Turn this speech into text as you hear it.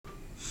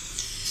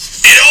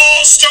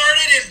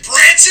started in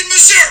Branson,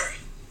 Missouri.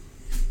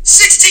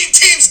 16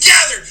 teams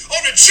gathered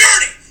on a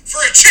journey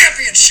for a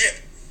championship.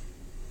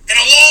 And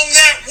along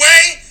that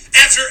way,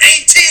 after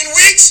 18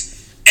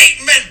 weeks,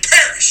 8 men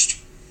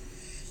perished,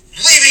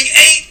 leaving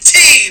 8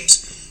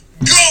 teams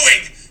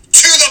going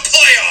to the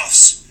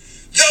playoffs.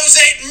 Those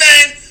 8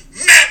 men,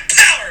 Matt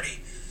Pallardy,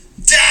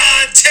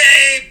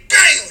 Dante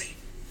Bailey,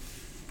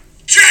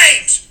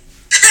 James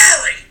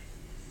Curry,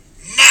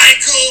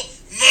 Michael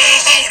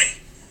Mahoney,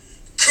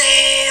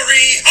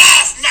 Corey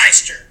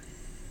Hoffmeister,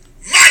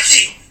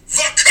 Mikey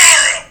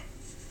Vaccaro,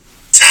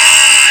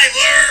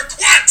 Tyler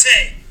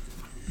Quante,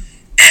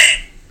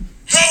 and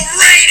the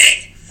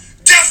reigning,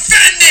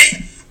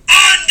 defending,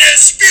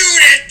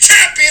 undisputed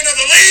champion of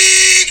the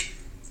league,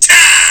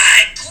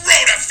 Ty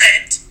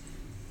Grotefend.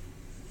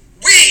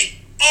 We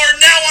are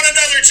now on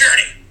another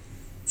journey.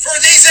 For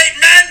these 8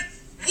 men,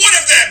 one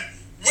of them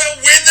will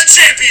win the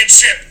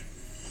championship.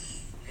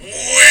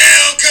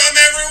 Welcome,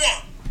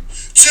 everyone,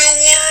 to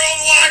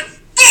Worldwide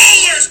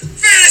Bowlers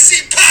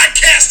Fantasy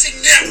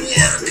Podcasting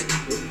Network.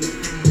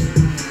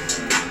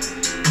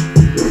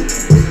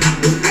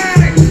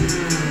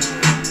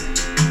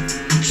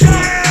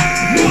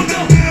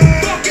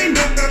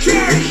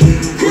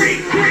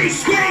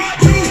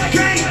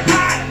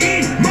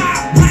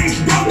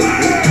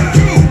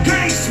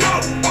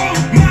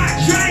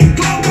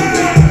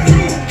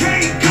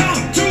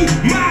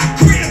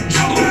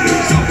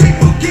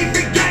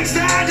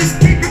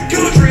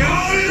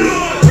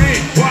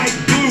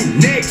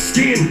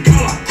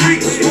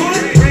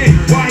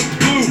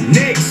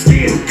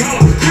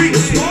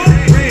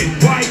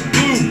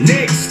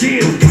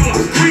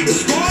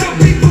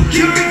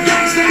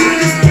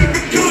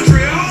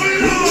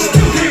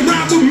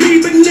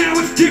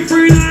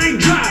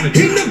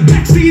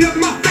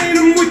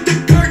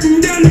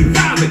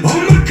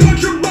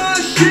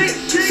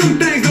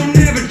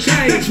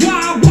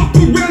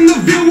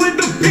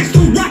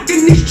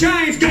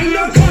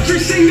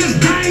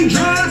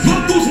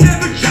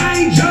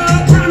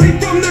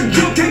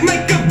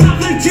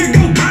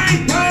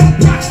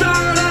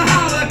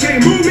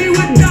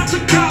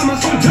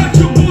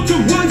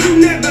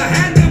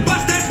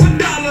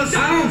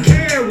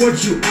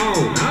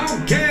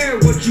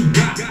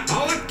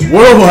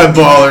 Worldwide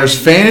Ballers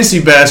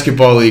Fantasy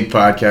Basketball League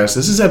Podcast.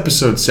 This is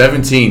episode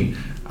 17.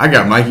 I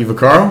got Mikey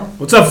Vaccaro.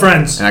 What's up,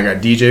 friends? And I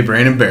got DJ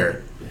Brandon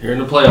Barrett. You're in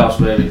the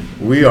playoffs, baby.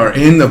 We are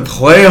in the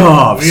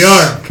playoffs. We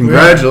are.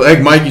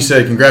 Like Mikey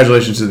said,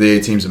 congratulations to the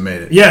 8 teams that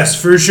made it. Yes,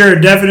 for sure.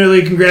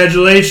 Definitely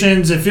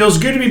congratulations. It feels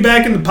good to be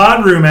back in the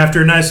pod room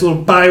after a nice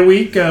little bye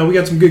week. We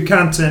got some good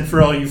content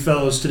for all you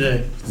fellows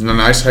today. It's a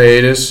nice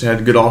hiatus. Had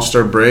a good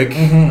all-star break.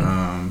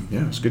 Mm-hmm.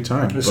 Yeah, it was a good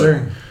time. Yes,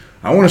 sir.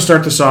 I want to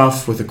start this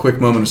off with a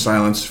quick moment of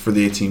silence for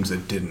the 8 teams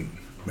that didn't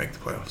make the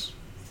playoffs.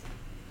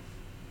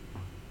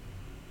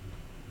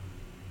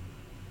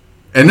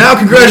 And now,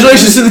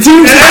 congratulations to the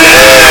teams. Hey!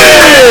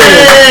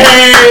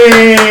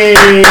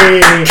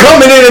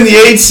 Coming in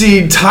the 8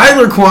 seed,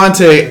 Tyler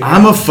Quante.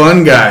 I'm a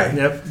fun guy.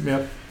 Yep.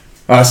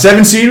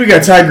 7 seed, we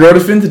got Ty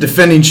Grotefend, the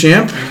defending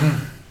champ.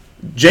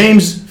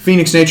 James,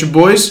 Phoenix Nature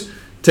Boys,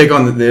 take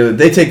on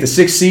they take the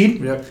 6th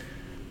seed. Yep.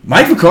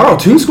 Mike Vaccaro,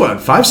 Toon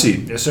Squad, 5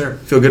 seed. Yes, sir.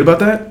 Feel good about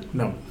that?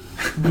 No.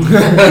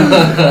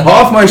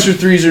 Hoffmeister,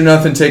 3s or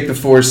nothing, take the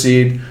 4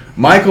 seed.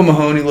 Michael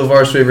Mahoney,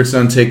 LeVar's favorite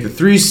son, take the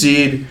 3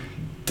 seed.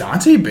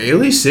 Dante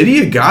Bailey, City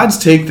of Gods,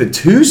 take the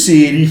 2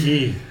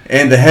 seed.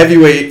 And the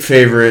heavyweight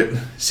favorite,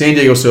 San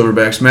Diego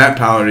Silverbacks, Matt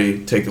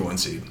Pallardy, take the 1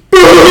 seed.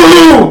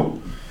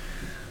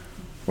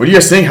 What do you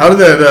guys think? How did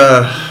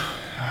that...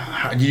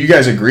 do you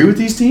guys agree with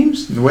these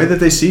teams? The way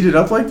that they seeded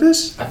up like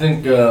this? I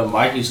think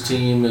Mikey's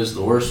team is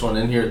the worst one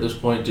in here at this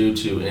point due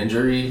to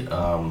injury.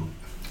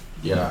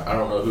 Yeah, I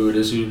don't know who it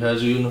is who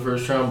has you in the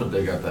first round, but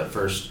they got that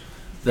first.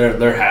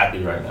 They're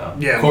happy right now.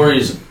 Yeah.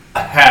 Corey's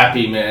a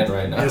happy man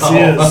right now. Yes, he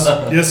is.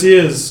 Yes, he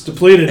is.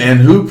 Depleted.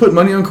 And who put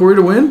money on Corey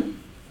to win?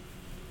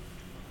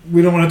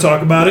 We don't want to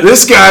talk about it.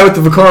 This guy with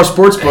the Vaccaro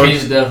Sportsbook.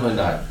 He's definitely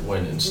not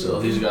winning still.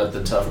 He's got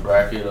the tough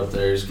bracket up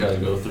there. He's got to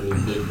go through the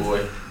big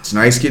boy. It's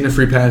nice getting a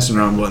free pass in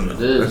round 1.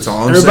 It is. That's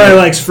all I'm saying. Everybody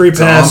likes free pass.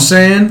 That's all I'm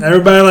saying.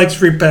 Everybody likes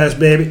free pass,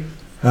 baby.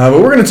 But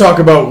we're going to talk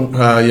about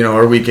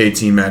our Week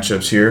 18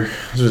 matchups here.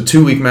 These are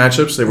 2-week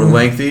matchups. They were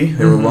lengthy.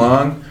 They were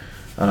long.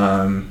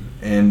 Ty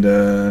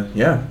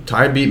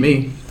beat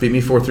me. Beat me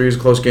 4-3. It was a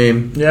close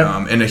game.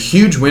 Yeah. And a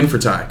huge win for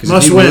Ty. Because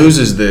if he win.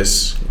 loses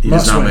this, he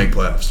does not make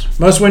playoffs.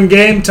 Must-win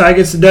game. Ty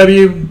gets the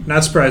W.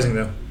 Not surprising,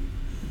 though.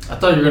 I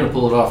thought you were going to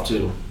pull it off,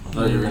 too. I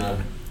thought you were going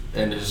to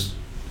end his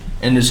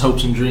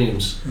hopes and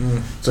dreams.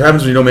 So it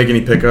happens when you don't make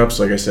any pickups.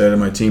 Like I said,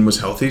 my team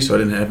was healthy, so I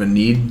didn't have a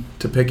need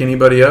to pick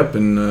anybody up.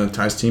 And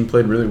Ty's team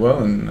played really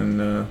well,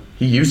 and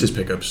he used his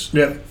pickups.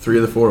 Yep. 3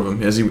 of the 4 of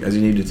them, as he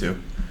needed to.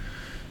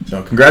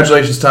 So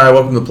congratulations, Ty.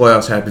 Welcome to the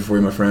playoffs. Happy for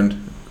you, my friend.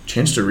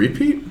 Chance to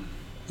repeat?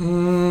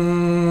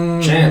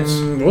 Chance.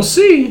 We'll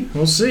see.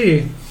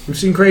 We've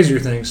seen crazier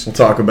things. We'll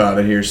talk about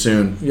it here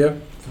soon.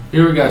 Yep.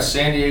 Here we got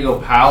San Diego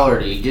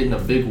Pallardy getting a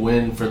big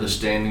win for the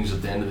standings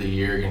at the end of the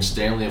year against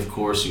Stanley, of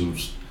course, who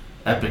was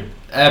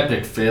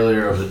epic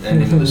failure of the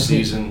ending of the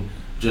season.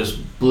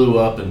 just blew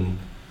up and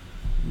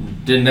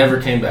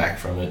never came back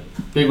from it.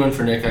 Big win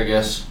for Nick, I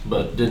guess,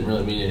 but didn't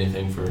really mean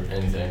anything for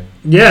anything.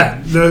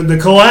 Yeah, the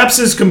collapse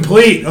is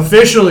complete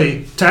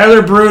officially.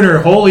 Tyler Bruner,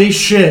 holy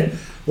shit.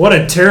 What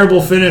a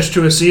terrible finish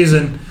to a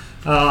season.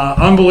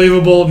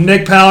 Unbelievable.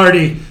 Nick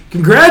Pallardy,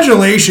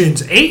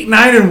 congratulations.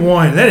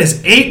 8-9-1. That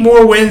is 8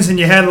 more wins than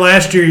you had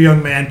last year,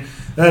 young man.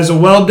 That is a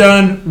well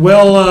done,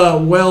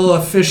 well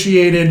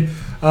officiated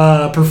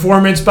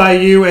performance by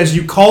you, as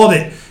you called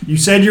it. You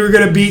said you were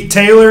going to beat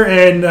Taylor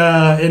and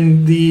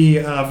in the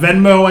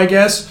Venmo, I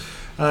guess,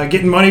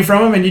 getting money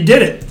from him, and you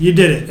did it. You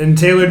did it. And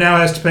Taylor now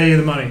has to pay you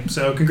the money.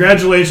 So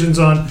congratulations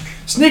on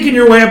sneaking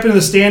your way up into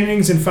the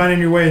standings and finding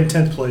your way in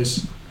 10th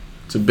place.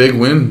 It's a big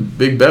win,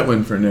 big bet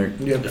win for Nick.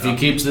 Yep. If he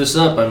keeps this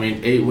up,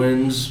 8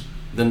 wins,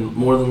 then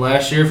more than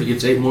last year. If he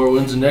gets 8 more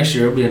wins than next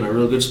year, he'll be in a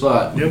real good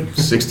spot. Yep.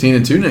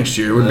 16-2 next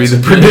year would be That's the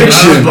a good-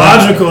 prediction.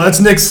 Logical.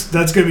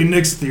 That's going to be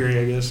Nick's theory,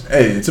 I guess.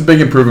 Hey, it's a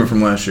big improvement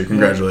from last year.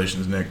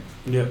 Congratulations, Nick.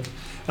 Yep.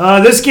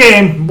 This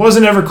game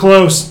wasn't ever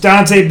close.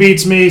 Dante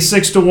beats me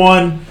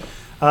 6-1.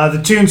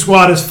 The Toon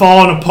Squad has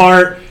fallen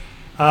apart.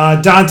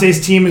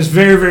 Dante's team is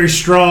very, very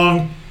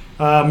strong.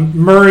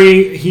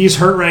 Murray, he's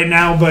hurt right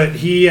now, but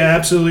he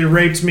absolutely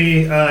raped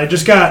me. I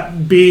just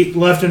got beat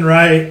left and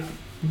right.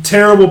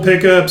 Terrible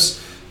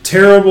pickups,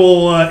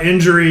 terrible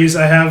injuries.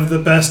 I have the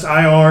best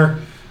IR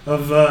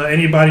of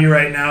anybody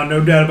right now,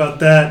 no doubt about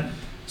that.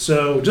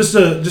 So just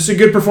a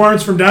good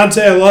performance from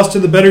Dante. I lost to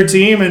the better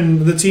team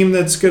and the team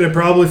that's going to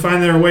probably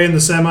find their way in the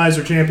semis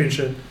or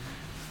championship.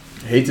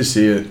 Hate to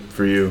see it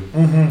for you.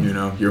 Mm-hmm. You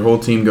know, your whole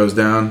team goes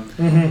down.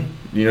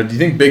 Mm-hmm. You know, do you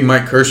think Big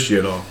Mike cursed you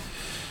at all?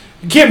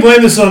 You can't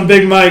blame this on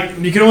Big Mike.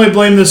 You can only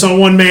blame this on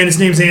one man. His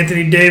name's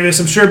Anthony Davis.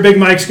 I'm sure Big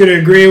Mike's going to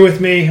agree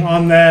with me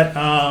on that.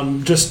 All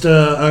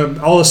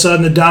of a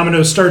sudden, the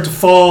dominoes start to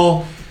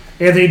fall.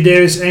 Anthony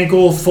Davis'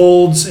 ankle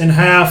folds in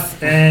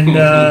half,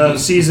 and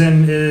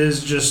season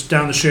is just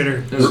down the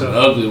shitter. It was an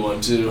ugly one,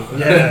 too.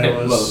 Yeah, it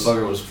was.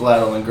 Motherfucker was flat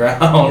on the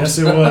ground. Yes,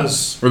 it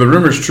was. Were the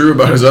rumors true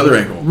about his other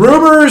ankle?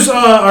 Rumors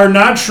are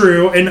not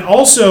true, and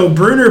also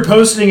Bruner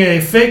posting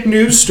a fake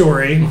news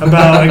story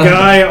about a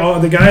guy.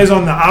 The guy's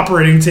on the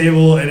operating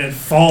table and it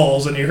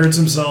falls and he hurts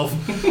himself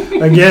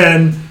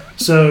again.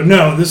 So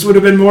no, this would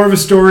have been more of a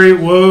story.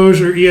 Woj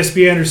or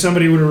ESPN or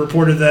somebody would have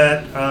reported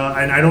that,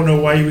 and I don't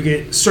know why you would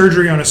get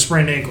surgery on a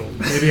sprained ankle.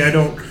 Maybe I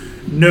don't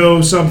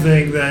know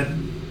something that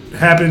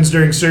happens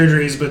during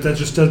surgeries, but that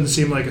just doesn't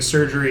seem like a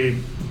surgery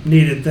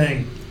needed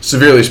thing.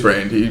 Severely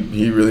sprained.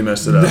 He really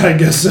messed it up. I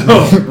guess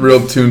so.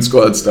 Real Toon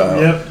Squad style.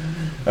 Yep.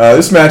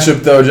 This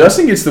matchup, though,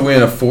 Justin gets the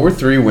win, a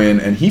 4-3 win,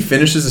 and he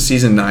finishes the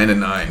season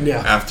 9-9 Yeah.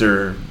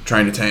 after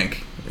trying to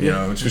tank,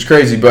 which was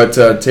crazy. But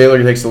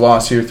Taylor takes the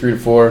loss here,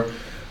 3-4.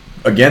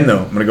 Again, though,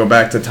 I'm going to go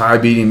back to Ty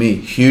beating me.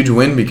 Huge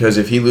win because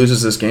if he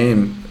loses this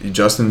game,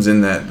 Justin's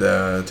in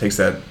that, takes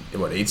that,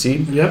 8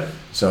 seed? Yep.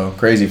 So,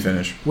 crazy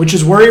finish. Which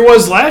is where he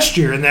was last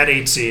year in that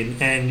 8 seed.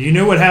 And you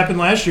knew what happened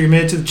last year. He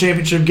made it to the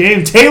championship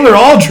game. Taylor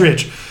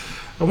Aldridge.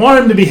 I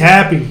wanted him to be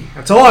happy.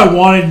 That's all I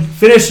wanted.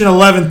 Finished in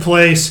 11th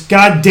place.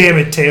 God damn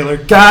it, Taylor.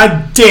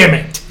 God damn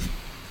it.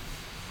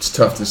 It's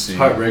tough to see.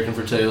 Heartbreaking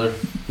for Taylor.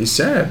 He's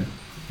sad.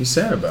 He's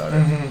sad about it.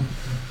 Mm-hmm.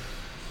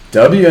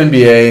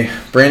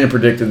 WNBA, Brandon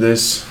predicted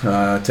this,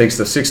 takes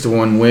the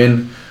 6-1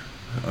 win.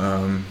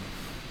 How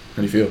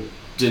do you feel?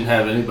 Didn't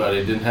have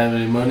anybody. Didn't have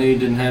any money.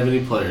 Didn't have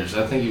any players.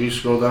 I think if you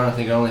scroll down, I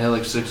think I only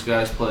had 6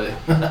 guys play.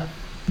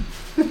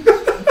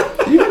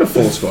 You had a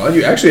full squad.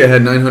 You actually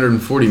had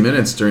 940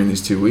 minutes during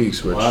these 2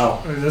 weeks, which,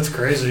 Wow. I mean, that's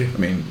crazy. I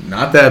mean,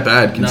 not that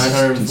bad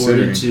 940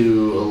 considering.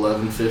 to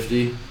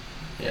 1150.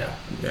 Yeah.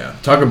 Yeah.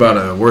 Talk about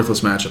a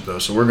worthless matchup, though,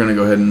 so we're going to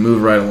go ahead and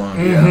move right along.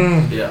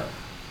 Mhm. Yeah.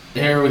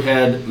 Here we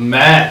had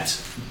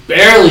Matt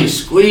barely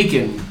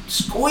squeaking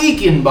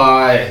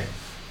by.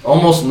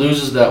 Almost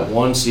loses that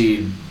 1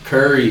 seed.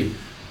 Curry,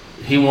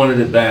 he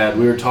wanted it bad.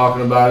 We were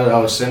talking about it. I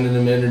was sending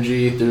him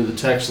energy through the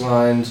text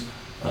lines.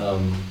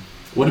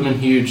 Would have been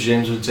huge.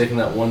 James would have taken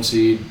that 1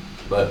 seed,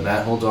 but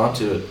Matt holds on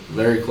to it.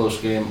 Very close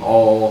game the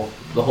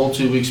whole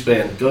 2 week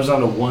span. It goes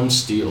down to 1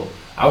 steal.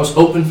 I was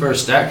hoping for a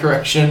stat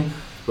correction,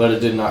 but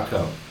it did not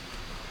come.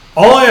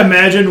 All I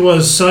imagined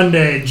was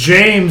Sunday,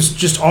 James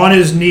just on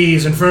his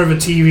knees in front of a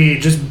TV,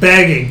 just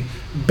begging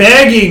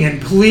and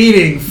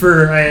pleading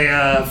for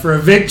a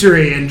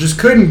victory, and just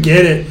couldn't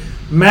get it.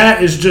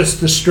 Matt is just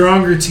the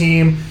stronger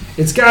team.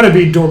 It's got to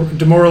be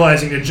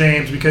demoralizing to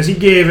James because he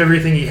gave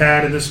everything he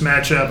had in this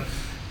matchup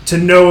to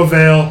no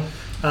avail.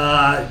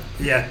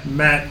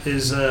 Matt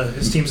is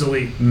his team's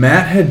elite.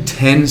 Matt had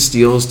 10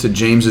 steals to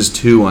James's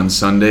 2 on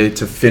Sunday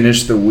to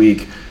finish the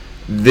week.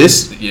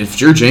 If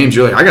you're James,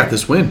 you're like, I got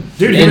this win.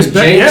 Dude, he And was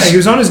James- he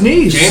was on his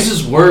knees.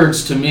 James's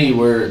words to me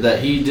were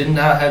that he did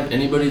not have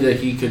anybody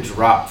that he could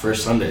drop for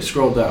Sunday.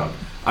 Scroll down.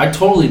 I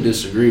totally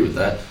disagree with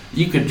that.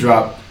 You could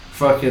drop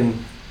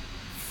fucking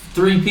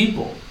 3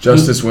 people.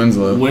 Justice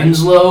Winslow.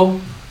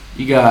 Winslow.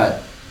 You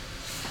got,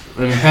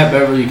 Pat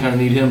Beverly, you kind of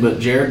need him,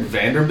 but Jared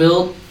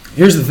Vanderbilt.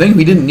 Here's the thing: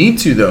 we didn't need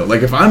to though.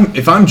 Like if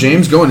I'm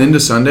James going into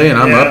Sunday and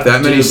I'm up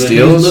that many Dude, but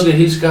steals.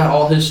 he's got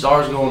all his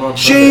stars going on.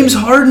 James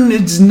Sunday. Harden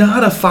is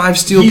not a 5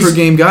 steal He's- per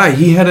game guy.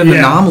 He had an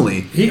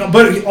anomaly.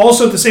 But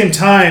also at the same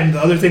time, the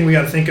other thing we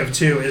got to think of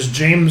too is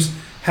James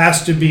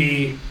has to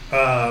be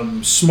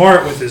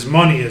smart with his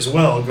money as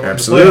well going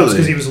Absolutely. to playoffs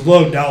because he was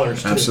low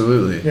dollars too.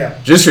 Absolutely. Yeah.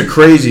 Just a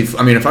crazy.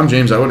 I mean, if I'm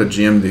James, I would have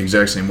GM'd the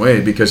exact same way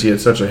because he had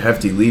such a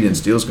hefty lead in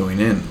steals going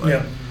in. Like,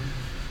 Yeah.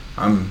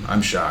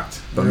 I'm shocked,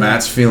 but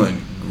Matt's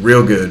feeling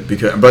real good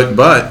because.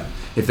 But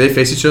if they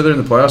face each other in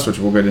the playoffs, which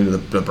we'll get into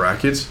the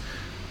brackets,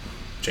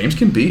 James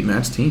can beat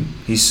Matt's team.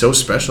 He's so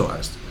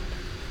specialized.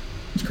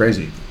 It's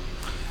crazy.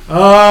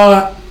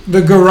 The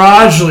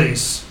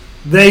Garagelies,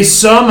 they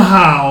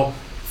somehow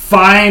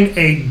find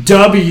a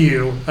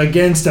W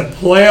against a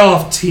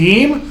playoff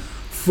team.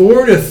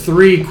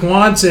 4-3.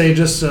 Quante,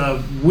 just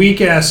a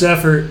weak ass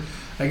effort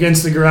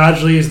against the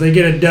Garagelies. They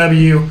get a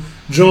W.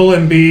 Joel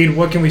Embiid,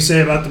 what can we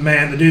say about the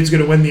man? The dude's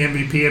going to win the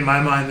MVP in my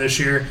mind this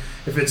year.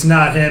 If it's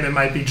not him, it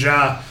might be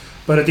Ja.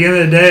 But at the end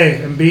of the day,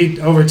 Embiid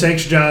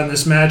overtakes Ja in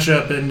this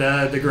matchup, and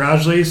the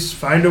Garagelies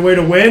find a way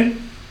to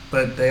win,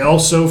 but they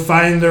also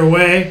find their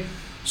way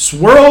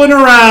swirling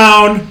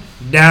around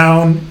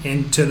down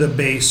into the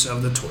base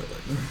of the toilet.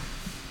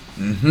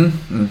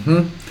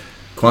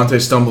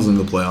 Quante stumbles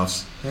into the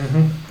playoffs.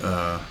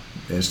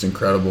 It's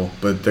incredible.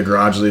 But the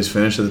Garagelies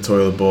finish at the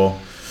toilet bowl.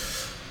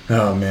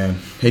 Oh, man.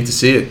 Hate to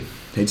see it.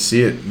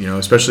 You know,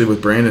 especially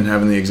with Brandon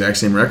having the exact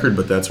same record,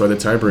 but that's why the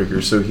tiebreaker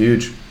is so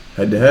huge.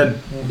 Head-to-head.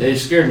 They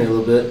scared me a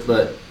little bit,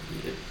 but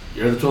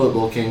you're the toilet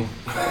bowl king.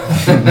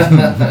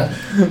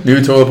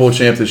 New toilet bowl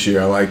champ this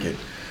year. I like it.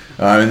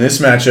 In this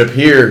matchup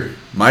here,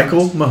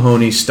 Michael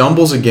Mahoney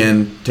stumbles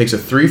again, takes a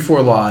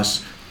 3-4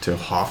 loss to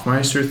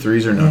Hoffmeister,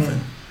 3s or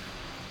nothing.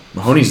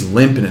 Mahoney's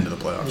limping into the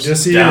playoffs.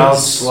 Yes, he is.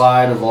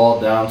 Downslide of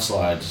all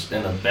downsides,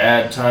 and a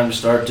bad time to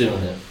start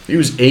doing it. He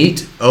was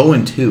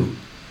 8-0-2.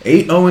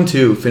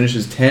 8-0-2,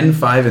 finishes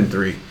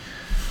 10-5-3.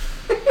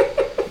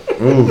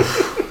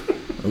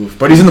 Oof.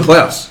 But he's in the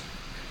playoffs.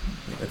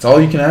 That's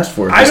all you can ask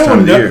for at I this time don't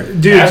of the know, year.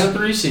 dude. As a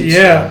 3 seed.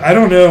 Yeah, I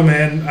don't know,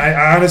 man.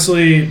 I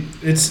honestly,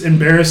 it's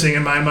embarrassing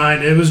in my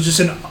mind. It was just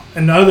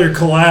another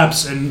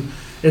collapse, and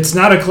it's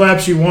not a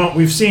collapse you want.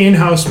 We've seen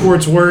how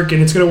sports work,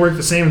 and it's going to work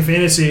the same in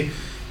fantasy.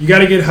 You got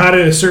to get hot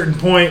at a certain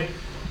point.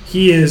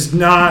 He is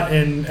not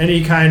in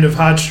any kind of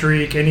hot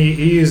streak, and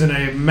he is in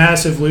a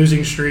massive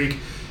losing streak.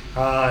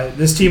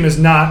 This team is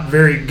not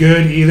very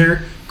good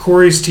either.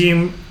 Corey's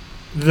team,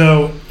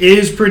 though,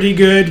 is pretty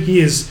good. He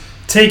has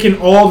taken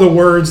all the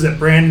words that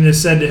Brandon has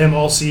said to him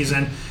all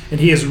season, and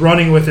he is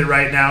running with it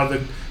right now.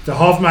 The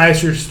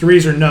Hoffmeisters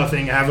 3s or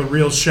nothing have a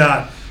real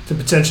shot to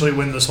potentially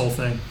win this whole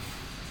thing.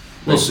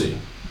 We'll see.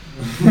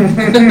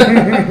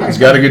 He's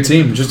got a good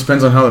team. It just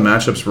depends on how the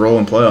matchups roll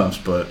in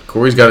playoffs. But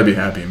Corey's got to be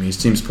happy. I mean, his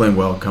team's playing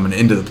well coming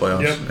into the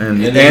playoffs, Yep.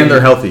 and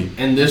they're healthy.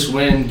 And this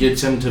win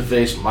gets him to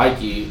face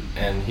Mikey,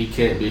 and he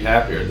can't be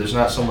happier. There's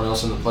not someone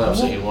else in the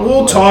playoffs that he wants to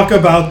We'll play. talk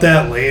about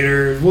that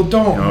later. Well,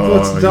 don't. Oh,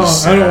 Let's he's don't. I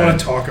don't sad. want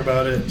to talk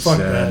about it. Fuck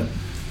Sad. that.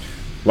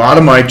 A lot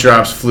of mic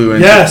drops flew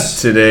in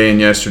Yes. today and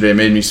yesterday. It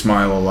made me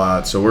smile a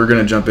lot. So we're going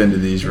to jump into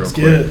these real Let's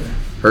quick. get it.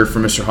 Heard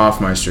from Mr.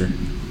 Hoffmeister.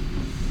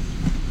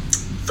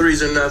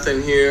 3s or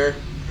nothing here.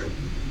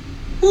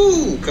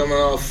 Woo, coming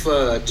off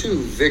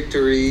 2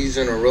 victories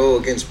in a row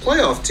against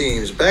playoff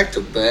teams back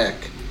to back.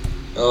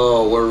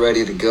 Oh, we're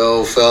ready to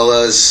go,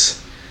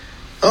 fellas.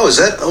 Oh, is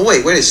that? Oh,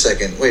 wait a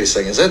second. Is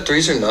that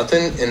 3s or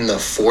nothing in the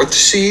 4th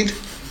seed?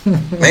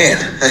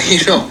 Man,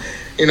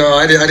 you know,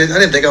 I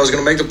didn't think I was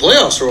going to make the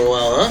playoffs for a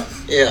while, huh?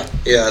 Yeah,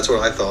 that's what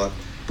I thought.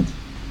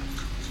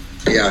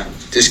 Yeah,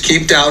 just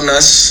keep doubting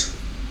us.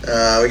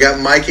 We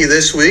got Mikey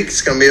this week.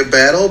 It's going to be a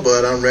battle,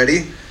 but I'm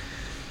ready.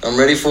 I'm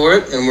ready for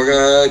it, and we're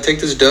going to take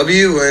this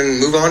W and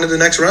move on to the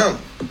next round.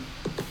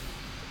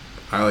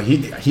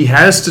 He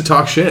has to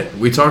talk shit.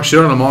 We talk shit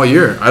on him all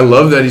year. I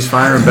love that he's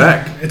firing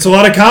back. It's a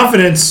lot of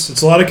confidence.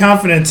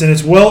 And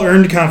it's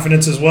well-earned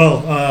confidence as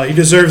well. He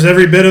deserves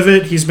every bit of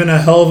it. He's been a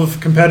hell of a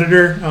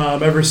competitor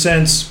ever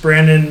since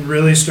Brandon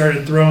really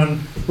started throwing.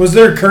 Was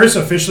there a curse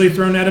officially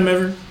thrown at him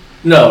ever?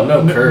 No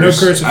No curse.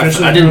 curse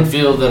officially. I didn't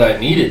feel that I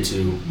needed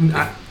to.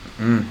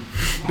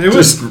 It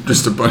was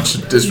Just a bunch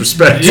of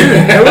disrespect.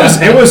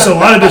 it was a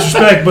lot of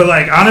disrespect. But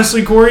like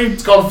honestly, Corey,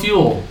 It's called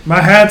fuel. my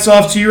hat's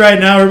off to you right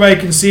now. Everybody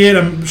can see it.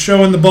 I'm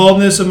showing the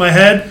baldness of my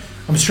head.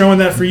 I'm showing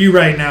that for you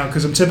right now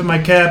because I'm tipping my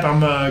cap.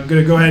 I'm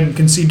going to go ahead and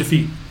concede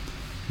defeat.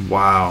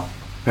 Wow.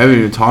 I haven't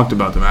even talked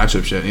about the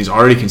matchups yet. And he's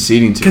already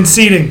conceding to.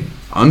 Conceding.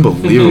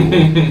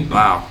 Unbelievable.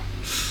 Wow.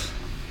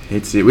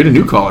 Hate to see it. We had a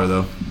new caller,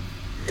 though.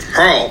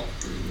 How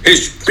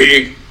is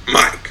Big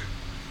Mike?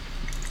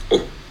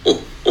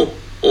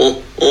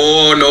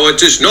 Oh, no,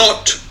 it is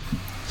not.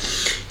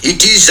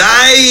 It is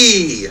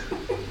I,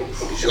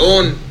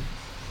 John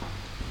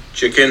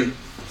Chicken.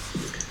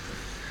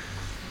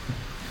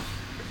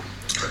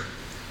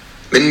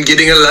 Been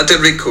getting a lot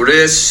of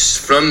requests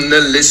from the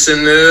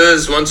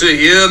listeners. Want to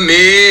hear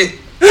me?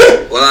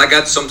 Well, I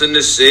got something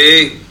to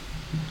say.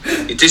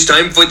 It is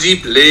time for the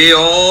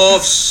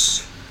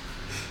playoffs.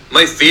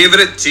 My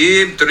favorite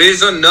team,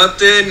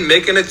 3-0,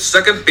 making its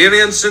second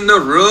appearance in a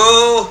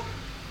row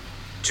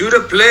to the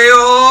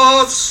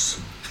playoffs.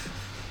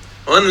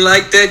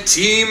 Unlike that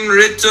team,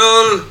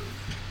 Riddle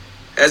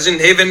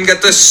hasn't even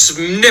got the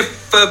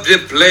sniff of the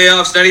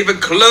playoffs, not even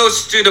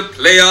close to the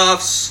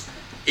playoffs.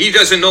 He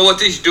doesn't know what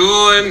he's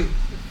doing.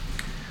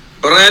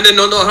 Brandon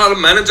don't know how to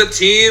manage a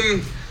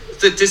team.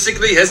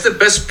 Statistically, has the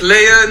best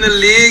player in the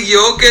league,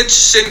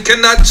 Jokic, and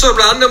cannot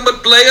surround him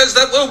with players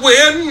that will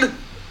win.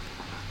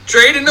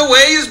 Trading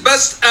away his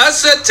best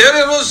asset,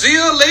 Terry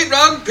Rozier, late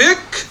round pick.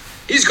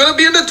 He's going to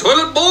be in the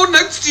toilet bowl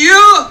next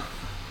year.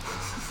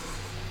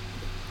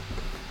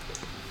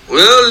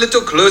 Well,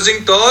 little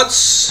closing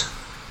thoughts.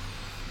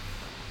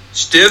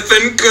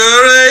 Stephen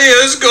Curry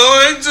is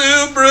going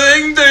to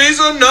bring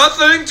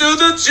 3-0 to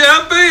the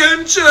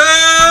championship.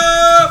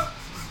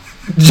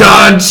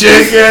 John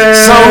Chicken.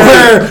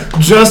 Somewhere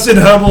Justin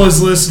Hubble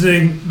is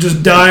listening,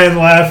 just dying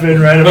laughing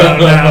right about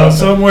now.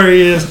 Somewhere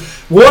he is.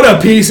 What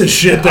a piece of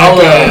shit that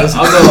guy is.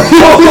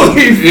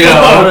 Holy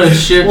fuck. What a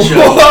shit show.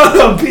 What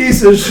a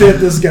piece of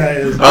shit this guy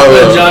is. I'll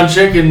bet John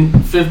Chicken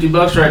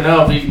 $50 right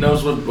now if he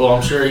knows what. Well,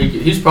 I'm sure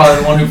he's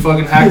probably the one who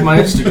fucking hacked my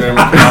Instagram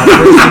account.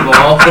 First of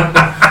all,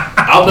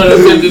 I'll bet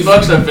him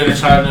 $50 I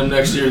finish higher than him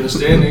next year in the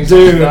standings.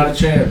 Dude, not a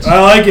chance.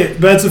 I like it.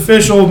 Bet's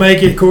official.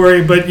 Make it,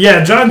 Corey. But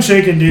yeah, John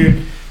Chicken,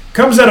 dude,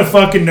 comes out of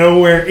fucking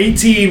nowhere.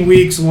 18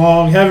 weeks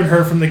long. Haven't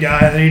heard from the guy,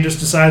 and then he just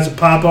decides to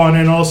pop on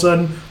in all of a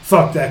sudden.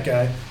 Fuck that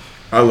guy.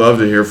 I love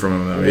to hear from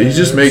him, though. He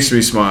just makes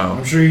me smile.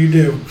 I'm sure you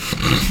do.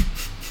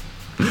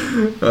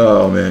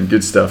 Oh, man.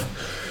 Good stuff.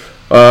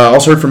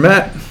 Also heard from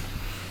Matt.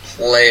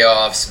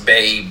 Playoffs,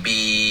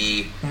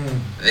 baby.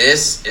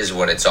 This is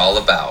what it's all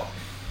about.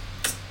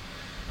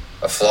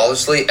 A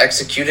flawlessly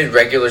executed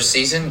regular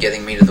season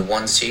getting me to the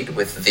 1 seed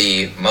with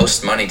the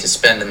most money to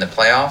spend in the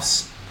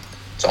playoffs.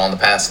 It's all in the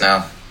past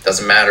now.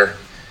 Doesn't matter.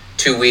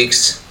 2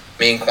 weeks,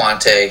 me and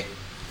Quante.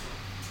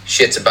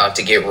 Shit's about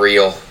to get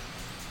real.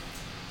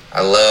 I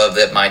love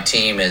that my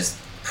team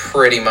is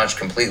pretty much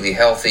completely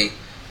healthy.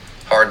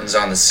 Harden's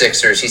on the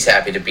Sixers. He's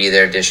happy to be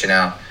there, dishing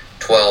out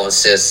 12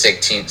 assists,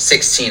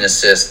 16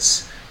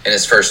 assists in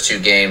his first 2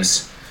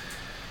 games,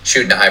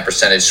 shooting a high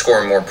percentage,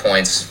 scoring more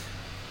points.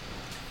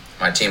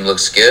 My team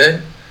looks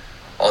good.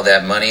 All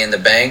that money in the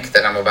bank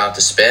that I'm about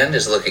to spend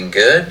is looking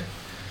good.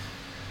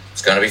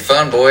 It's going to be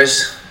fun,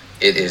 boys.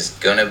 It is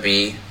going to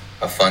be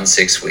a fun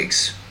 6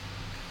 weeks.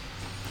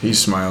 He's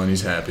smiling.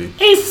 He's happy.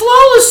 A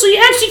flawlessly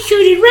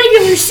executed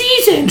regular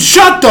season.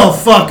 Shut the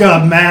fuck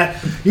up,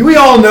 Matt. We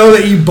all know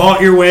that you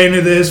bought your way into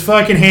this.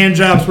 Fucking hand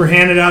jobs were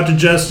handed out to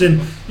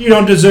Justin. You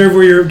don't deserve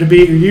where you're to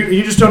be.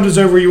 You just don't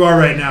deserve where you are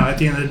right now at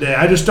the end of the day.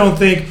 I just don't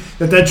think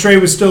that trade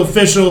was still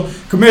official.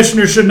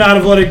 Commissioner should not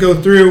have let it go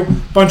through.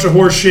 Bunch of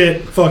horse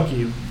shit. Fuck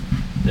you.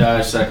 Yeah,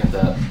 I second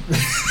that.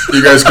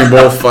 You guys can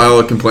both file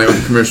a complaint with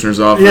the commissioner's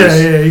office.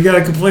 Yeah. You got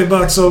a complaint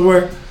box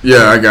somewhere?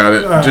 Yeah, I got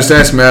it. Right. Just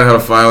ask Matt how to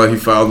file it. He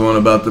filed one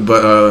about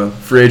the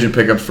free agent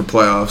pickups for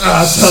playoffs.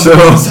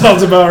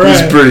 Sounds about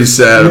right. He's pretty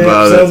sad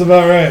about sounds it.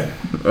 about right.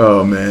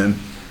 Oh, man.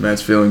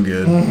 Matt's feeling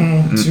good.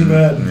 Too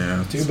bad.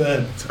 Yeah. Too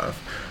bad.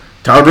 Tough.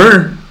 Tyler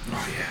Burner.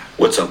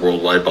 What's up,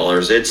 Worldwide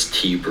Ballers? It's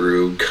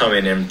T-Brew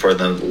coming in for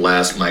the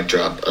last mic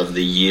drop of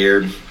the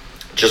year.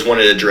 Just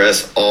wanted to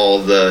address all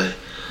the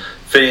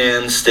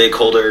fans,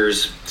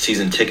 stakeholders,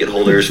 season ticket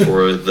holders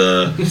for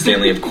the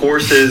Stanley of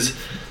Courses.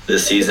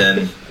 This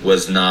season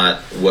was not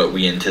what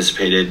we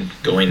anticipated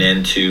going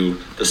into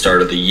the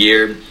start of the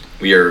year.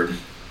 We are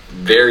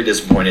very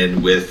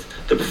disappointed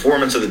with the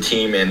performance of the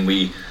team, and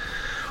we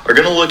are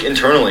going to look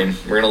internally.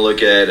 We're going to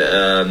look at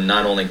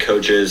not only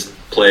coaches,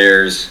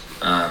 players,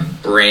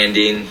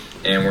 branding,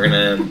 and we're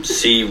going to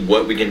see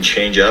what we can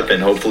change up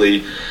and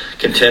hopefully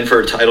contend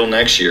for a title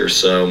next year.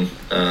 So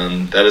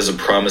that is a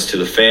promise to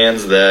the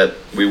fans that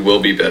we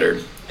will be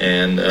better.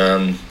 And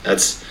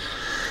that's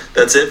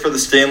it for the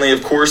Stanley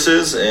of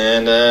Courses,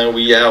 and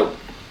we out.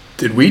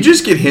 Did we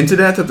just get hinted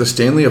at that the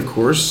Stanley of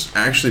Course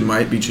actually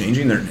might be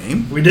changing their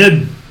name? We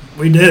did.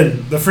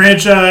 The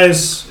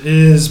franchise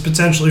is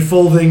potentially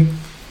folding.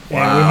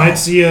 Wow. And we might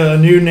see a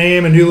new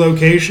name, a new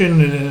location,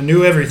 and a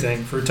new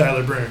everything for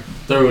Tyler Brenner.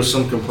 There was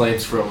some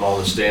complaints from all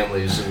the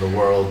Stanleys in the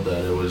world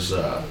that it was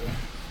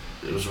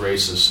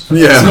racist.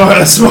 Yeah.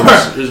 That's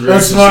smart. It was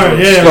That's racist. smart.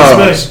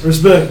 Yeah, Smart.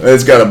 respect.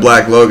 It's got a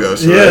black logo,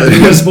 so Yeah, it's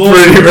that's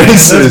bullshit. pretty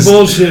racist. That's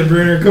bullshit,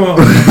 Brenner. Come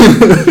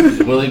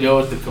on. Will he go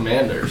with the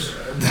Commanders?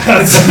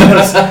 That's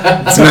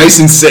It's nice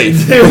and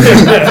safe.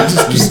 yeah,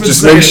 just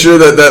Just make sure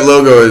that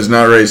logo is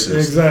not racist.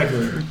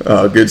 Exactly.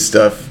 Oh, good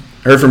stuff.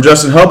 Heard from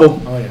Justin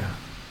Hubble. Oh, yeah.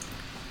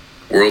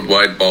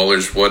 Worldwide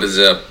Ballers, what is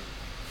up?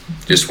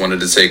 Just wanted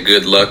to say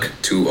good luck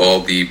to all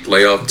the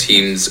playoff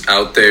teams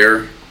out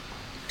there.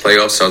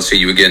 Playoffs, I'll see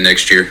you again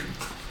next year.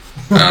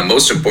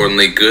 Most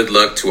importantly, good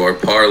luck to our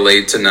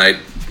parlay tonight.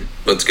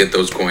 Let's get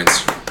those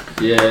coins.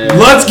 Yeah.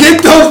 Let's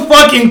get those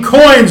fucking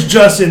coins,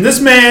 Justin. This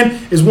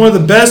man is one of the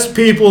best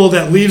people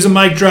that leaves a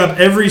mic drop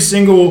every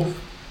single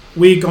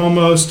week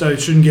almost. I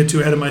shouldn't get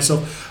too ahead of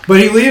myself. But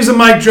he leaves a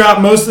mic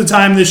drop most of the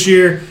time this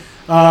year.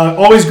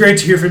 Always great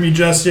to hear from you,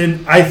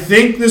 Justin. I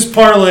think this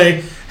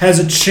parlay has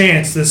a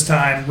chance this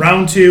time.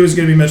 Round 2 is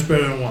going to be much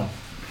better than 1.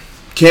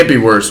 Can't be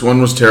worse.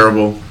 1 was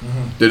terrible.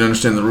 Didn't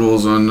understand the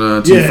rules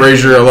on Team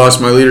Frazier. I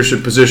lost my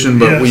leadership position,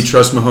 but we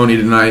trust Mahoney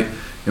tonight,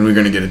 and we're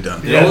going to get it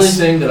done. The only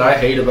thing that I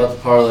hate about the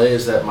parlay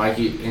is that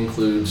Mikey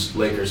includes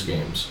Lakers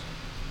games.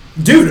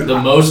 Dude, the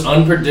most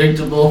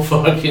unpredictable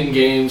fucking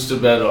games to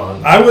bet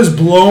on. I was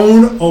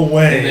blown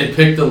away. And they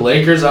picked the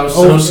Lakers. I was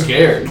so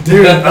scared.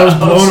 Dude, I was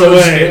blown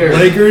away. Scared.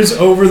 Lakers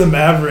over the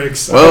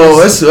Mavericks. Well,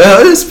 let's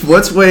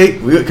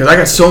wait because I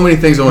got so many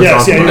things I want to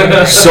talk about.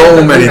 Right.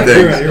 So many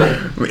things. You're right.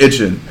 I'm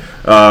itching.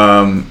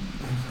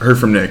 Heard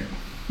from Nick.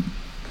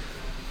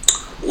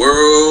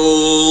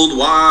 Worldwide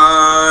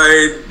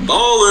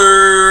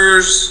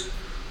Ballers.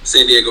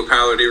 San Diego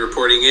Palardy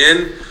reporting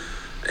in.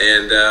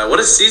 And what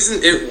a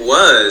season it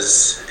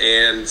was.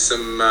 And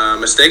some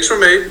mistakes were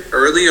made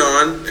early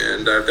on,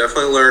 and I've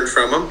definitely learned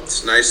from them.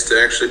 It's nice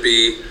to actually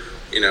be,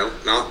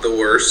 not the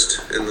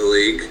worst in the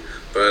league.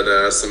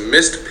 But some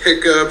missed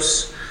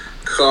pickups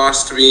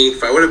cost me.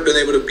 If I would have been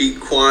able to beat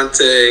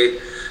Quante,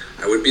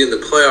 I would be in the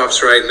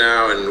playoffs right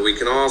now, and we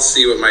can all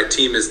see what my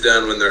team has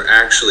done when they're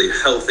actually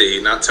healthy.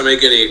 Not to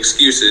make any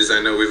excuses. I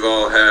know we've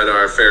all had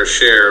our fair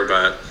share,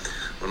 but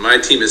when my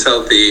team is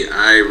healthy,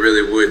 I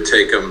really would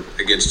take them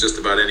against just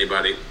about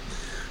anybody.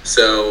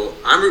 So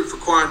I'm rooting for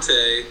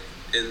Quante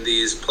in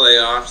these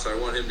playoffs. I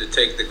want him to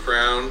take the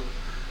crown.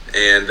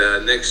 And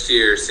next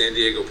year, San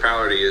Diego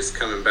Palardy is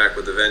coming back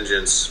with a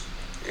vengeance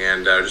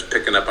and just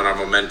picking up on our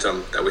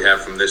momentum that we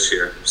have from this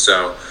year.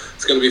 So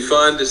it's going to be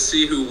fun to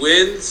see who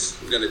wins.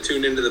 I'm going to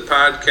tune into the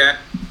podcast.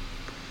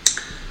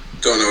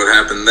 Don't know what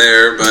happened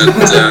there,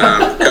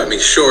 but cut me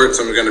short,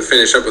 so I'm going to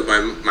finish up with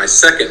my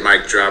second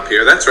mic drop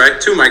here. That's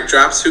right, 2 mic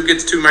drops. Who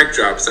gets 2 mic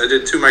drops? I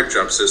did 2 mic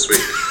drops this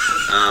week.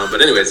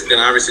 But anyways, going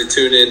to obviously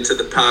tune into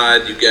the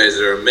pod. You guys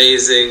are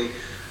amazing,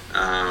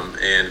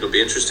 and it'll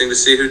be interesting to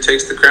see who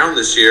takes the crown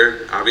this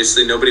year.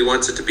 Obviously, nobody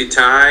wants it to be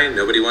Ty.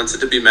 Nobody wants it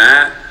to be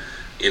Matt.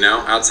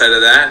 Outside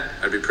of that,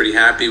 I'd be pretty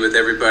happy with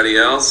everybody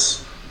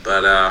else.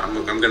 But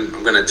I'm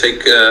gonna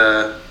take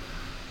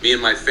me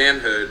and my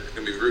fanhood. I'm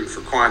gonna be rooting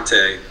for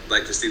Quante. I'd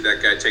like to see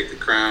that guy take the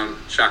crown,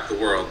 shock the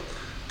world.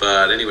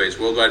 But anyways,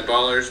 Worldwide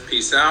Ballers,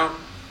 peace out.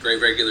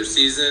 Great regular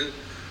season.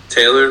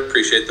 Taylor,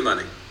 appreciate the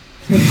money.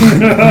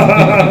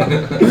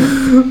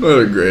 What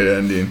a great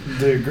ending.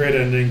 Dude, great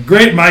ending.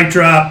 Great mic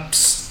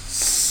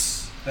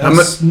drops.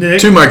 That's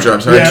Nick. 2 mic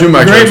drops. All right, 2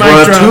 mic drops.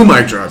 We'll have 2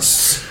 mic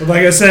drops.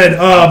 Like I said,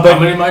 how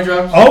many mic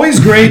drops? Always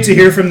great to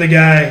hear from the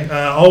guy.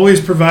 Always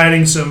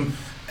providing some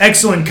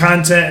excellent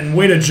content, and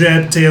way to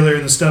jab Taylor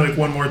in the stomach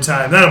one more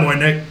time. That a boy,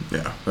 Nick.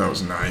 Yeah, that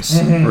was nice.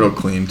 Real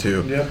clean,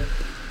 too. Yep.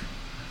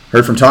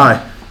 Heard from Ty.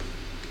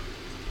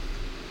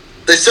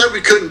 They said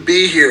we couldn't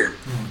be here.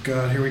 Oh,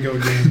 God, here we go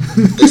again.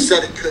 They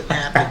said it couldn't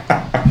happen.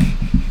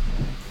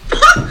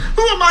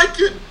 Who am I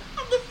kidding?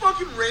 I'm the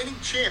fucking reigning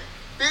champ.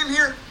 Been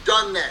here,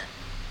 done that.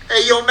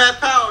 Hey, yo, Matt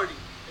Palardy,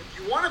 if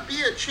you want to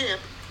be a champ,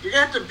 you're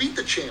going to have to beat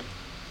the champ.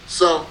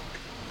 So,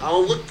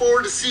 I'll look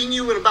forward to seeing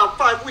you in about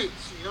 5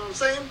 weeks. You know what I'm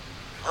saying?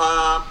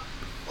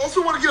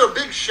 Also want to give a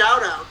big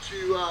shout out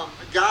to a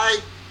guy.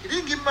 He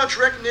didn't get much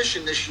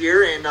recognition this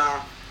year, and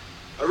I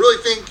really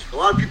think a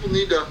lot of people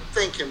need to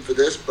thank him for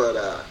this. But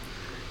I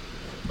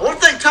want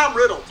to thank Tom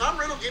Riddle. Tom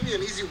Riddle gave me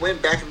an easy win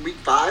back in week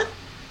 5.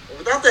 And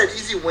without that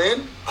easy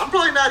win, I'm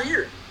probably not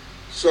here.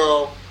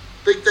 So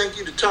big thank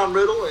you to Tom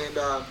Riddle. And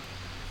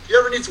if you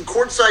ever need some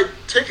courtside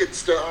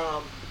tickets to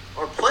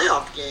our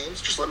playoff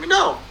games, just let me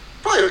know.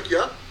 Probably hook you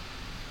up.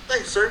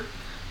 Thanks, sir.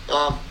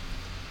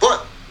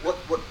 But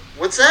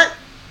what's that?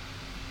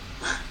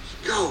 Let's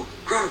go,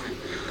 Grotefin.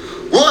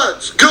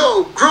 Let's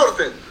go,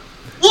 Grotefin.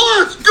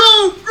 Let's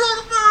go,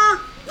 Grotefin.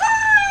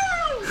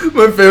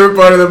 My favorite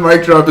part of the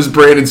mic drop is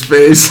Brandon's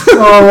face.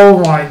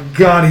 Oh my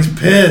God, he's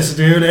pissed,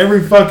 dude.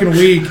 Every fucking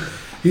week,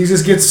 he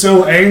just gets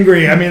so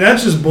angry. I mean,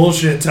 that's just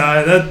bullshit,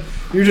 Ty.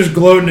 You're just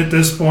gloating at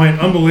this point.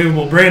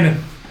 Unbelievable,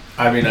 Brandon.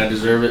 I mean, I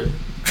deserve it.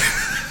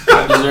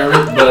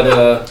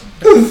 But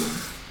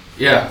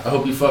yeah, I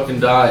hope you fucking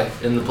die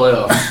in the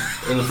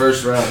playoffs in the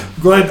first round.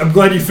 I'm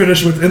glad you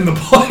finished with in the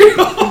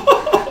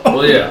playoffs.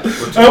 Well, yeah.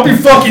 I hope you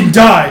fucking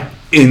die.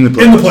 In the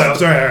playoffs. In the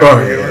playoffs. All right. Oh,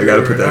 yeah, I got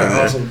to put that in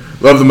there. Awesome.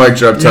 Love the mic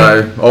drop,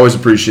 Ty. Always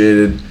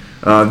appreciated.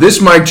 This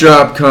mic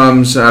drop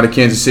comes out of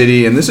Kansas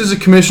City, and this is a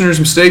commissioner's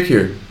mistake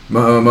here.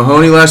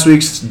 Mahoney last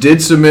week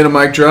did submit a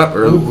mic drop,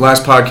 or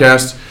last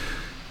podcast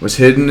was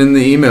hidden in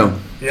the email.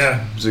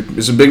 Yeah.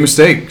 It's a big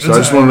mistake. So I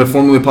just wanted to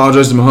formally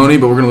apologize to Mahoney,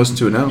 but we're going to listen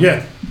to it now.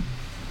 Yeah.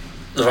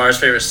 LeVar's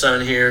favorite son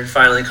here,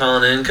 finally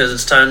calling in because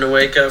it's time to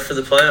wake up for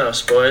the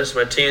playoffs, boys.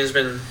 My team's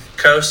been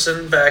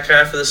coasting back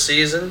half of the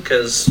season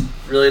because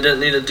really didn't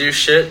need to do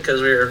shit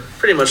because we were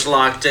pretty much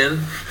locked in.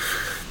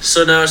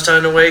 So now it's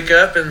time to wake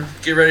up and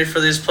get ready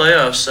for these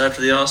playoffs.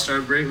 After the All-Star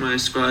break, my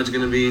squad's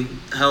going to be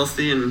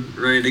healthy and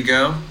ready to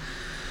go.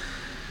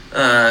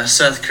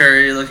 Seth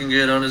Curry looking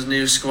good on his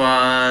new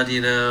squad.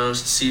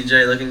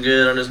 CJ looking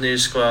good on his new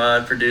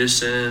squad,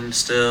 producing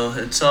still.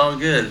 It's all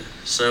good.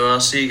 So I'll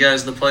see you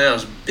guys in the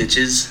playoffs,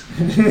 bitches.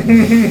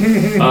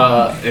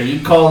 If you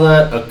call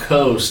that a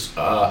coast,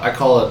 I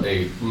call it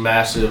a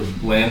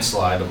massive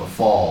landslide of a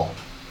fall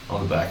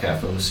on the back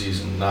half of the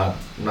season. Not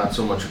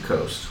so much a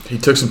coast. He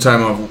took some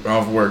time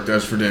off work.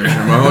 That's for damn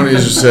sure. Mahoney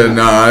just said,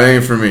 "Nah, it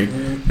ain't for me.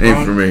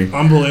 Ain't for me."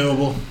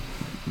 Unbelievable.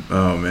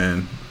 Oh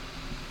man,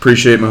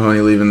 appreciate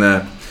Mahoney leaving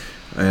that,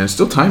 and it's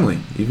still timely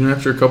even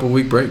after a couple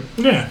week break.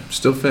 Yeah,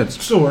 Still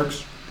fits. still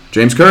works.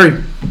 James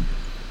Curry.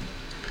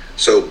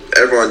 So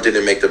everyone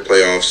didn't make the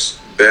playoffs.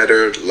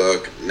 Better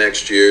luck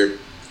next year.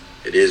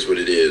 It is what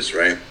it is,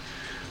 right?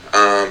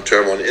 To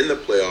everyone in the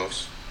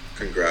playoffs,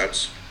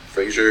 congrats.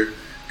 Frazier,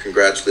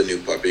 congrats to the new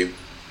puppy.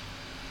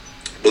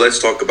 But let's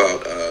talk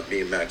about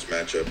me and Matt's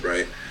matchup,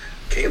 right?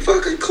 Came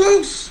fucking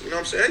close. You know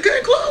what I'm saying?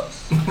 Came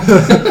close.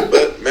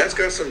 But Matt's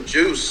got some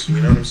juice. You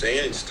know what I'm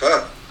saying? It's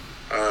tough.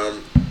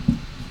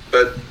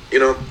 But,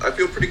 I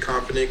feel pretty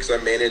confident because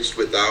I managed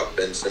without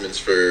Ben Simmons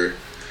for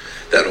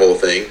that whole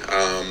thing.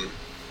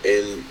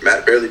 And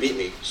Matt barely beat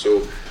me.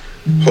 So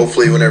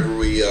hopefully whenever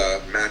we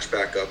match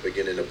back up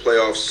again in the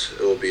playoffs,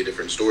 it will be a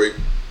different story.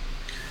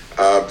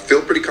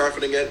 Feel pretty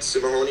confident against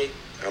Mahoney.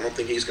 I don't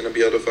think he's going to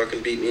be able to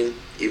fucking beat me,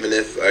 even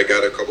if I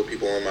got a couple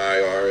people on my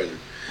IR and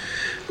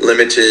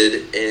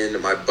limited in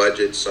my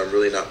budget, so I'm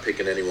really not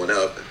picking anyone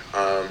up.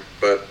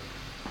 But,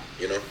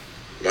 I'm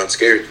not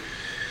scared.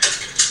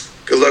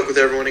 Good luck with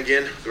everyone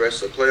again for the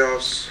rest of the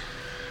playoffs.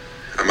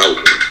 I'm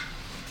out.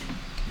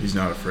 He's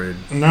not afraid.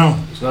 No,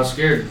 He's not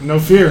scared. no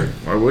fear.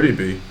 Why would he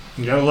be?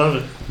 You gotta love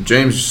it.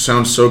 James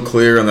sounds so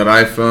clear on that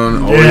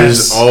iPhone.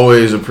 Yes.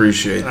 Always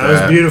appreciate that.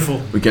 That was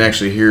beautiful. We can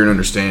actually hear and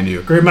understand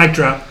you. Great mic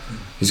drop.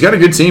 He's got a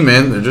good team,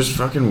 man. They're just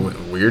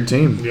fucking weird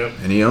team. Yep.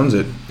 And he owns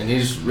it. And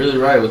he's really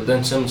right. With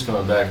Ben Simmons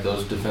coming back,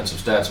 those defensive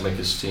stats make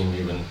his team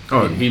even.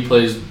 Oh. He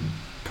plays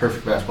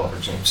perfect basketball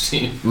for James'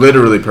 team.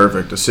 Literally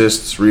perfect.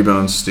 Assists,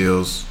 rebounds,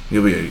 steals.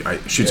 He'll be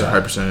shoots a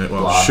high percentage.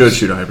 Well, Blocks. should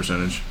shoot a high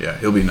percentage. Yeah,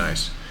 he'll be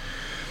nice.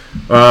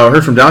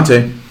 Heard from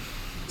Dante.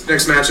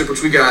 Next matchup,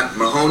 which we got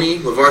Mahoney,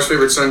 LeVar's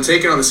favorite son,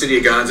 taking on the City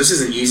of Gods. This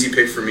is an easy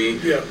pick for me.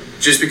 Yeah.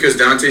 Just because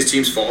Dante's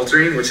team's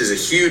faltering, which is a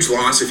huge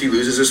loss if he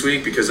loses this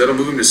week, because that'll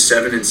move him to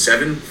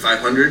 7-7,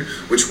 500,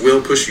 which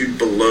will push you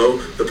below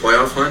the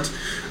playoff hunt.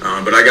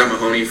 But I got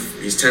Mahoney.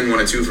 He's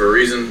 10-1-2 for a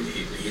reason.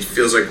 He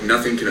feels like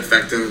nothing can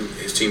affect him.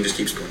 His team just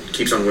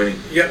keeps on winning.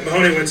 Yep,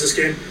 Mahoney wins this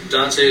game.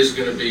 Dante is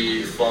going to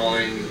be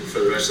falling for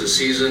the rest of the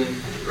season,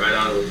 right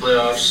out of the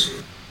playoffs.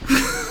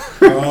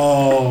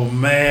 Oh,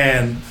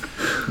 man.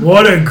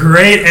 What a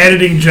great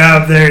editing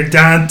job there,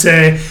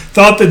 Dante.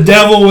 Thought the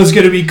devil was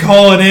going to be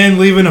calling in,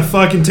 leaving a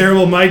fucking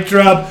terrible mic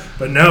drop.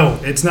 But no,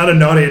 it's not a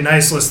naughty and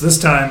nice list this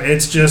time.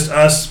 It's just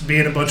us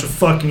being a bunch of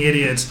fucking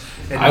idiots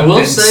and, I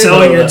will say,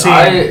 selling though, your that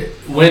team.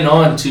 I went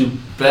on to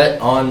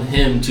bet on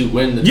him to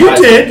win the You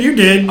title.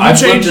 did. I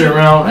flipped changed it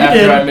around You after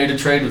did. I made a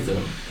trade with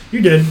him.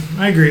 You did.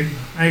 I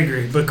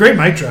agree. But great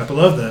mic drop. I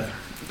love that.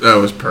 That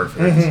was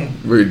perfect.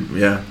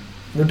 Yeah.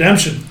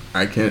 Redemption.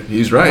 I can't.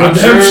 He's right. I'm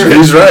sure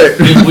He's right.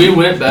 if we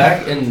went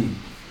back and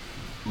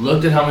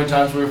looked at how many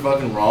times we were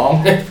fucking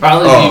wrong, it'd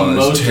probably be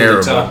That's most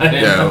terrible. of the time.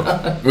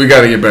 Yeah, we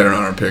got to get better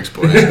on our picks,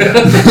 boys.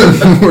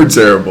 We're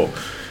terrible.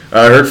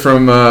 I heard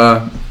from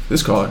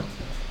this caller.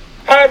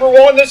 Hi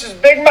everyone, this is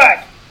Big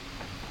Mike.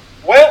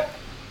 Well,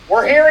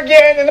 we're here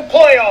again in the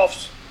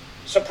playoffs.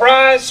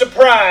 Surprise,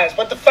 surprise.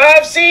 But the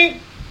 5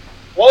 seed,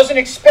 wasn't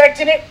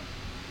expecting it.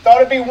 Thought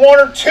it'd be 1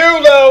 or 2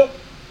 though.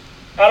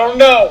 I don't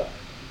know.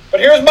 But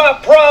here's my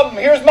problem.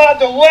 Here's my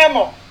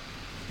dilemma.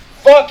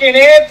 Fucking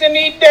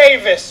Anthony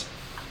Davis.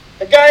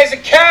 The guy's a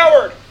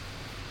coward.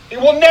 He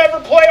will never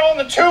play on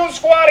the Toon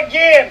squad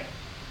again.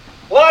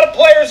 A lot of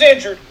players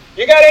injured.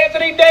 You got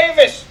Anthony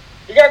Davis.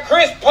 You got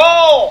Chris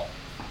Paul.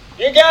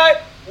 You got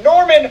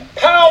Norman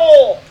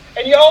Powell.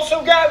 And you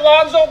also got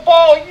Lonzo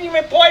Ball. He didn't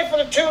even play for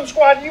the Toon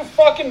squad, you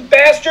fucking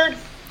bastard.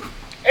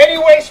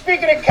 Anyway,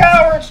 speaking of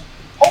cowards,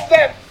 hope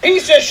that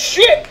piece of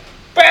shit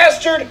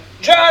bastard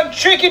John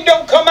Chicken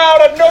don't come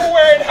out of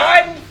nowhere and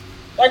hiding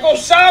like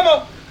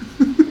Osama.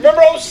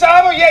 Remember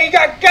Osama? Yeah, he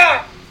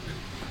got.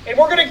 And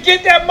we're going to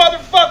get that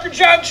motherfucker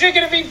John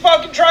Chicken if he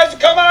fucking tries to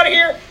come out of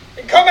here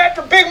and come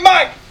after Big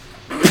Mike.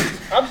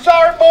 I'm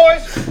sorry,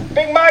 boys.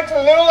 Big Mike's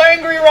a little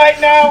angry right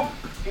now.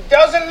 He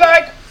doesn't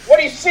like what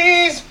he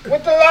sees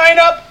with the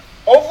lineup.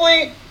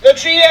 Hopefully, the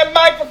GM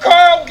Mike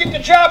Vaccaro will get the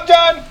job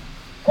done.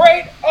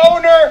 Great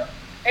owner.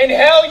 And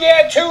hell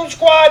yeah, Toon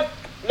Squad.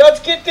 Let's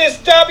get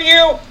this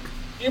W.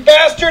 You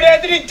bastard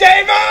Anthony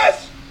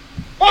Davis!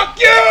 Fuck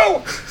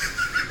you!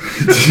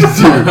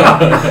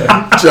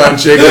 John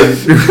Chicken.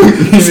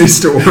 He needs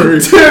to worry.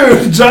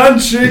 Dude, John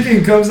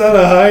Chicken comes out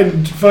of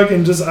hiding,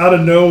 fucking just out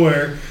of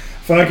nowhere.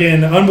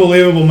 Fucking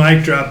unbelievable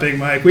mic drop, Big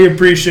Mike. We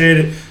appreciate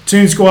it.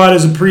 Toon Squad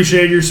has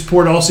appreciated your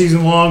support all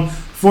season long.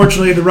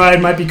 Fortunately, the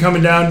ride might be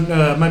coming to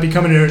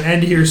an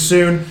end here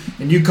soon.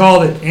 And you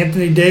called it,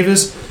 Anthony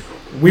Davis.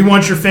 We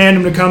want your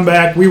fandom to come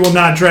back. We will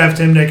not draft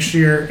him next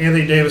year.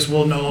 Anthony Davis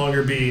will no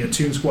longer be a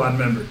Toon Squad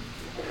member.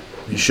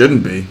 He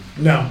shouldn't be.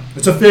 No,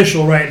 it's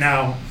official right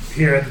now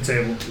here at the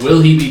table.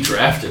 Will he be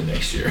drafted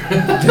next year?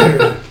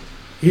 Dude,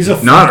 he's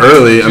a Not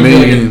early. I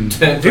mean,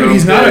 dude,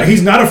 he's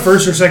not a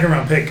first or second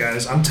round pick,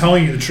 guys. I'm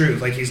telling you the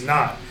truth. Like, he's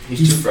not.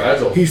 He's too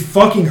fragile. He's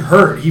fucking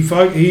hurt.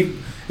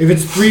 If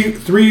it's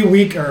three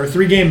week or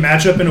 3 game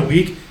matchup in a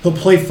week, he'll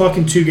play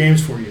fucking 2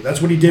 games for you.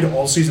 That's what he did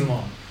all season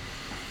long.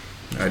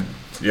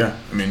 yeah.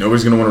 I mean,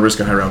 nobody's going to want to risk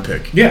a high round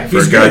pick. Yeah, for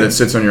a guy that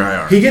sits on your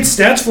IR. He gets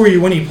stats for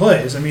you when he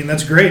plays. I mean,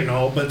 that's great and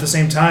all, but at the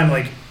same time,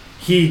 like,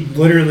 he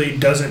literally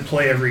doesn't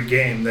play every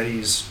game that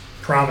he's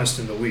promised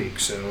in the week,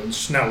 so it's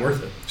just not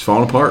worth it. It's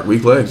falling apart.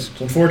 Weak legs.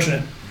 It's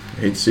unfortunate.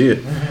 I hate to see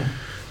it.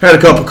 Had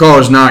a couple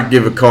callers not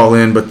give a call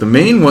in, but the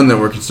main one that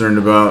we're concerned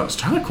about is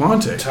Tyler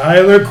Quante.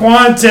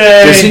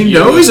 Does he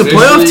know he's a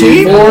playoff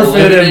team?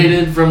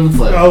 Eliminated from the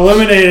playoffs.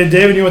 Eliminated.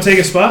 David, you want to take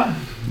a spot?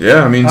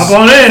 Yeah, I mean...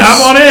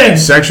 Hop on in!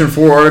 Section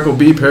 4, Article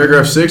B,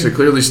 Paragraph 6, it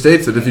clearly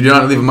states that if you do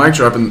not leave a mic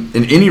drop in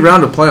any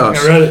round of playoffs...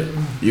 I read it.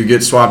 You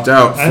get swapped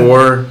out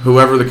for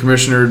whoever the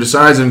commissioner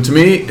decides, and to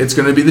me, it's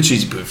going to be the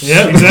Cheesy Poofs.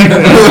 Yeah,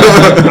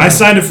 exactly. I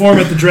signed a form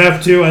at the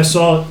draft, too. I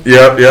saw it.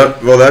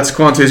 Yep. Well, that's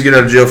Quante's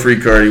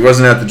get-out-of-jail-free card. He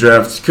wasn't at the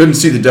draft. Couldn't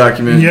see the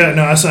document. Yeah,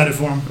 no, I signed it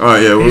for him. Oh,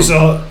 yeah.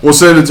 We'll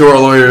send it to our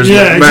lawyers.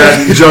 Yeah,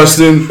 Matt and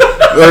Justin.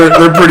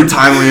 They're pretty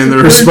timely in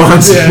their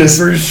responses. Yeah,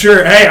 for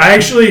sure. Hey, I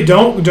actually,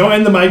 don't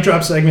end the mic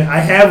drop segment. I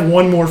have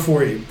one more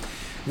for you.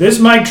 This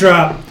mic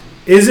drop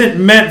isn't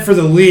meant for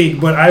the league,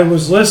 but I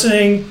was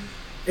listening...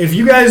 If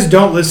you guys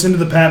don't listen to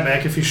the Pat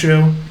McAfee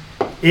show,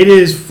 it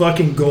is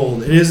fucking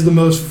gold. It is the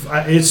most.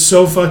 It's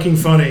so fucking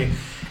funny,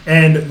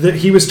 and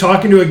he was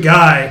talking to a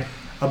guy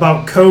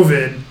about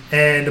COVID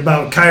and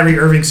about Kyrie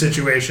Irving's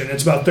situation.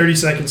 It's about 30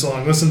 seconds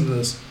long. Listen to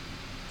this.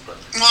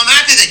 Well, I'm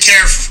happy they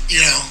care,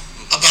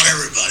 about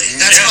everybody.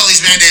 That's what all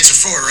these mandates are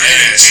for, right?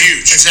 Yeah, it's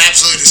huge. It's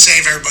absolutely to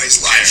save everybody's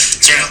life.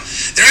 You know,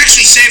 they're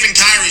actually saving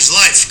Kyrie's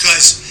life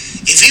because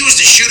if he was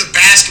to shoot a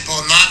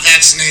basketball not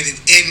vaccinated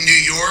in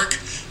New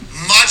York,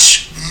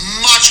 much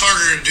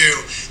harder to do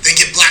than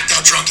get blacked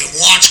out drunk and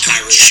watch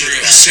Kyrie shoot.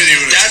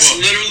 That's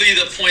literally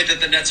the point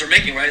that the Nets are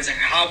making, right? It's like,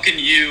 how can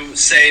you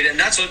say that? And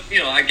that's what,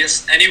 I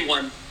guess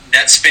anyone,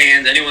 Nets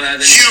fans, anyone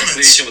that has any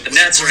affiliation with the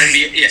Nets or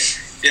NBA,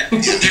 yeah.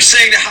 They're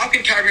saying that how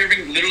can Kyrie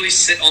Irving literally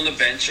sit on the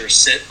bench or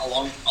sit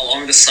along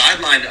the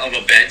sideline of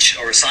a bench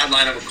or a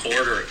sideline of a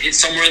court or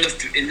somewhere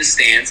in the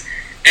stands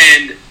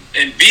and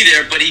be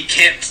there, but he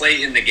can't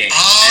play in the game.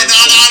 Oh, no,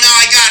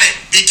 I got it.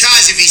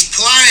 Because if he's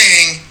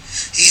playing,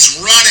 he's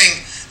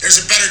running, there's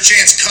a better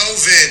chance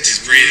COVID. He's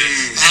breathing.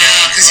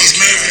 Because he's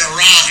moving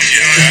around.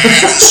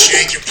 He's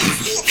shaking.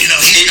 He's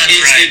not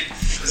right.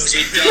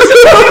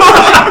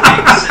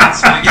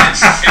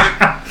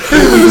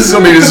 I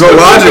mean, it's so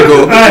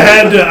logical. I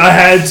had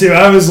to.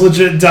 I was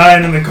legit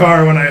dying in the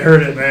car when I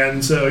heard it,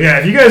 man. So, yeah,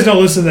 if you guys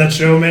don't listen to that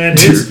show, man,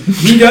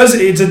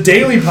 it's a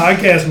daily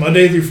podcast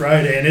Monday through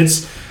Friday, and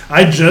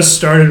I just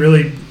started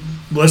really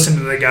listening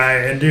to the guy,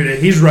 and dude,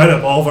 he's right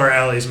up all of our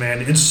alleys, man.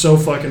 It's so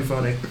fucking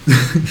funny.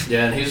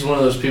 Yeah, and he's one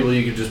of those people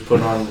you could just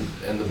put on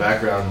in the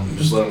background and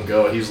just let him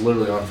go. He's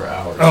literally on for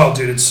hours. Oh,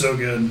 dude, it's so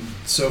good.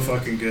 So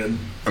fucking good.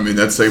 I mean,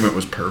 that segment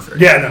was perfect.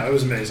 Yeah, no, it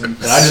was amazing.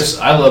 And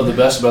I love the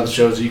best about the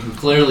show is you can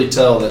clearly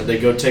tell that they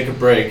go take a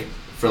break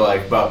for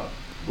like about,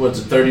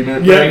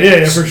 30-minute break?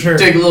 Yeah, for sure.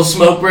 Take a little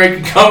smoke break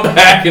and come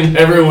back and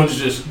everyone's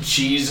just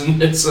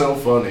cheesing. It's so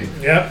funny.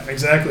 Yep,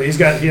 exactly.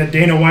 He had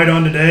Dana White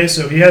on today,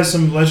 so he has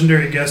some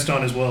legendary guests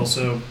on as well.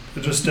 So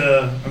just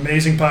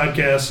amazing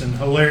podcast and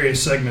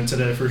hilarious segment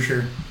today for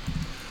sure.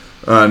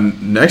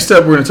 Next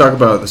up, we're going to talk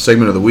about the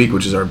segment of the week,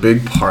 which is our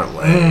big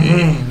parlay.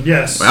 Mm-hmm.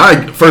 Yes.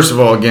 First of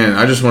all, again,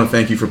 I just want to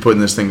thank you for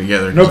putting this thing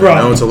together. No problem.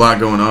 I know it's a lot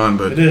going on,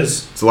 but it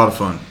is. It's a lot of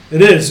fun.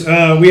 It is.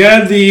 We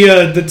had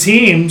the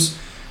teams.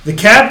 The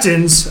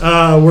captains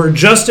were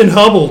Justin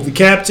Hubble, the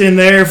captain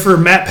there for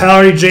Matt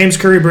Pallardy, James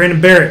Curry,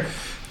 Brandon Barrett.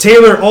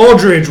 Taylor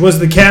Aldridge was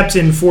the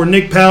captain for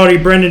Nick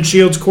Pallardy, Brendan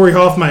Shields, Corey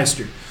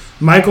Hoffmeister.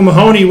 Michael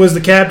Mahoney was the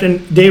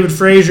captain, David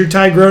Frazier,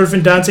 Ty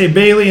Grodefin, Dante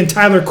Bailey, and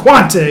Tyler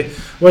Quante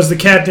was the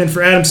captain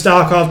for Adam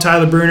Stockoff,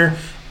 Tyler Bruner,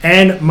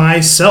 and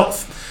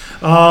myself.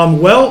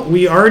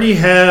 We already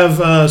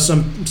have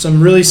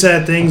some really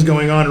sad things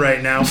going on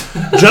right now.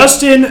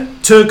 Justin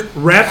took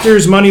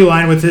Raptors money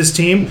line with his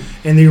team,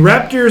 and the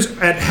Raptors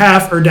at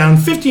half are down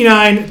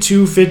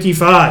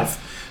 59-55.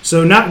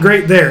 So not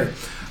great there.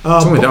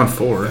 It's only down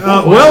 4.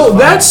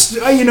 That's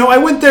I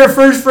went there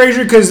first,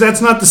 Frazier, because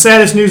that's not the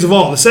saddest news of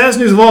all. The saddest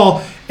news of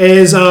all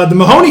is the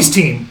Mahoney's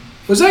team.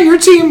 Was that your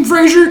team,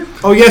 Frazier?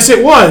 Oh, yes,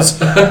 it was.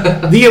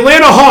 The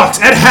Atlanta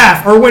Hawks at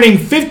half are winning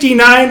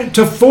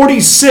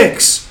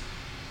 59-46.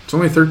 It's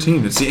only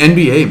 13. It's the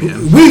NBA,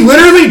 man. We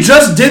literally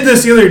just did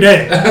this the other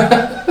day.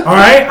 All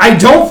right? I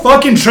don't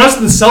fucking trust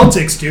the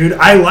Celtics, dude.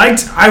 I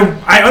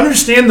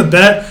understand the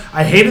bet.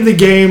 I hated the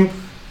game,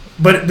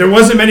 but there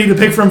wasn't many to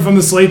pick from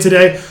the slate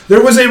today.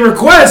 There was a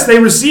request. They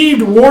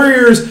received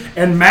Warriors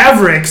and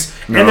Mavericks,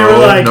 and they were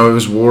like... No, it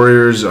was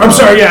Warriors. I'm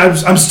sorry, yeah,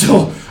 I'm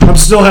still I'm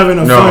still having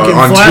a fucking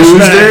on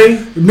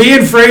flashback. Me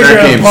and Frazier That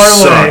had a game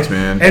parlay, sucked,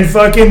 man. and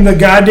fucking the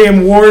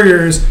goddamn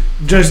Warriors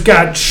just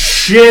got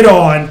shit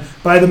on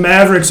by the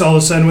Mavericks all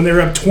of a sudden when they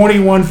were up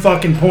 21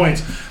 fucking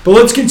points. But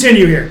let's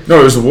continue here. No,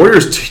 it was the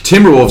Warriors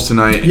Timberwolves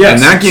tonight, Yes.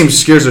 and that game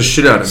scares the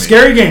shit out of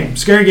me.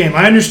 Scary game.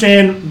 I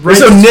understand.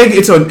 It's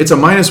a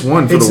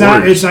 -1 for It's the not.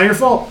 Warriors. It's not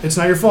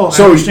your fault. I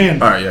So,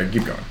 understand. all right, yeah,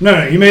 keep going.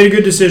 No, you made a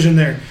good decision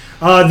there.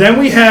 Then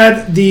we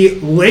had the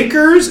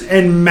Lakers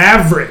and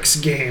Mavericks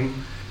game,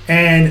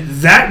 and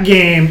that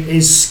game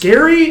is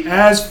scary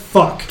as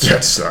fuck.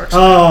 That sucks.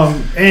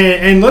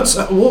 And let's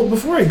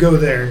before I go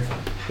there,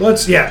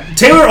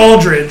 Taylor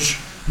Aldridge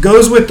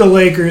goes with the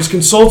Lakers,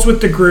 consults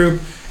with the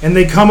group, and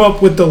they come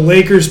up with the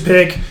Lakers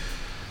pick.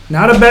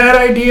 Not a bad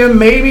idea,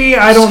 maybe.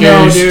 I don't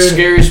know, dude.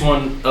 Scariest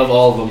one of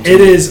all of them.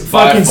 It is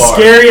by fucking far.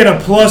 scary at a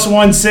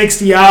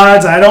 +160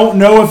 odds. I don't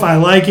know if I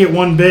like it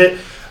one bit,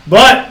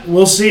 but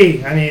we'll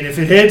see. I mean, if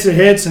it hits, it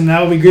hits, and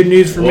that will be good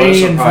news for What a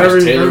me and for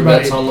surprise. Taylor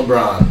everybody. bets on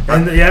LeBron.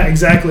 And yeah,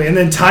 exactly. And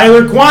then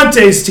Tyler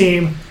Quante's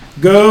team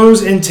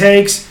goes and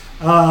takes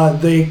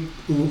the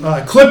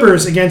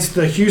Clippers against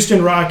the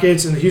Houston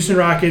Rockets, and the Houston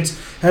Rockets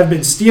have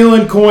been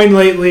stealing coin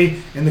lately,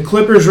 and the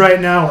Clippers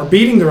right now are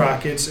beating the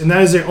Rockets, and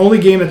that is their only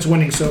game that's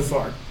winning so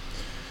far.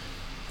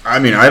 I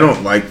mean, I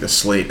don't like the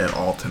slate at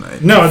all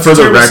tonight. No, it's for a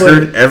the terrible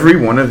record, slate. every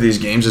one of these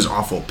games is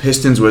awful.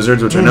 Pistons,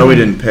 Wizards, which I know we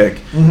didn't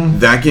pick.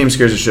 That game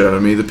scares the shit out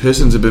of me. The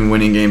Pistons have been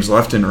winning games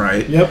left and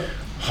right. Yep.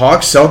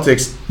 Hawks,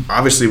 Celtics,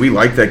 obviously we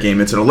like that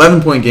game. It's an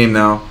 11-point game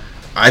now.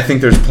 I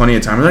think there's plenty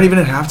of time. We're not even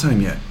at halftime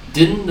yet.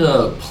 Didn't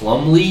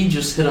Plumlee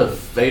just hit a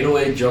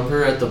fadeaway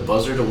jumper at the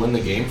buzzer to win the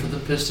game for the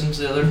Pistons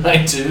the other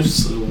night too?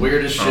 So the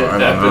weirdest shit I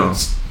don't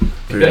happens. know.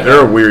 Dude,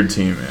 they're a weird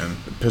team, man.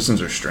 The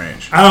Pistons are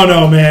strange. I don't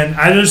know, man.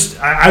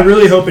 I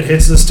really hope it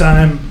hits this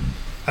time.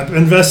 I've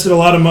invested a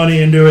lot of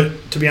money into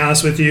it, to be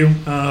honest with you,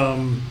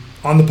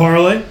 on the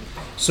parlay.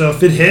 So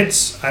if it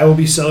hits, I will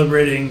be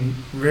celebrating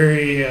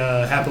very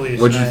happily.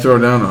 What'd you tonight. throw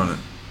down on it?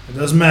 It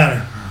doesn't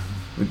matter.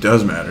 It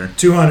does matter.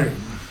 200.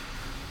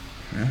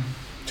 Yeah.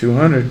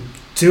 200.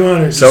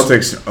 200.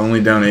 Celtics only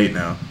down 8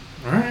 now.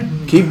 All right.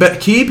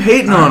 Keep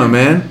hating on them,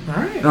 man.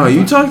 All right. No,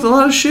 you talked a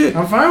lot of shit.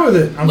 I'm fine with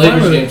it.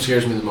 Lakers game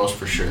scares me the most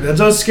for sure. That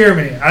does scare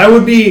me. I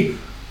will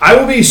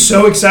be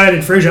so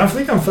excited, Frazier. I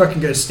think I'm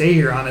fucking gonna stay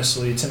here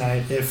honestly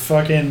tonight if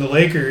fucking the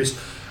Lakers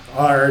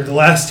are the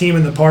last team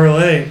in the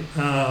parlay.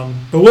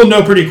 But we'll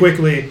know pretty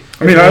quickly.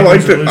 I mean, I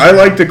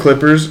like the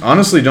Clippers.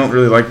 Honestly, don't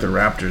really like the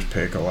Raptors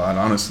pick a lot.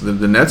 Honestly,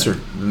 the Nets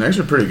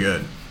are pretty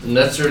good. The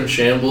Nets are in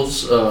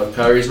shambles.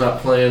 Kyrie's not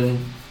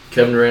playing.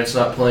 Kevin Durant's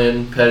not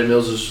playing. Patty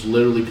Mills is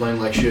literally playing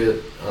like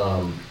shit.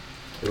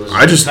 It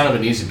was kind of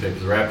an easy pick.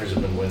 The Raptors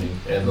have been winning,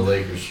 and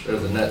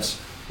the Nets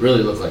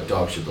really look like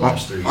dog shit the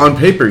last 3 years. On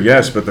paper,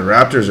 yes, but the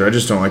Raptors, I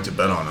just don't like to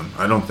bet on them.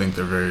 I don't think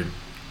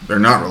they're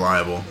not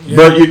reliable. Yeah.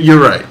 But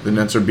you're right. The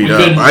Nets are beat up.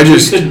 We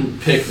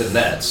couldn't pick the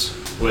Nets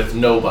with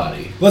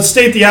nobody. Let's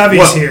state the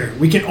obvious here.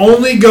 We can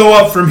only go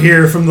up from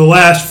here from the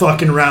last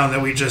fucking round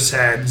that we just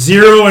had.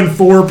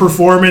 0-4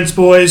 performance,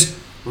 boys.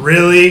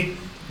 Really?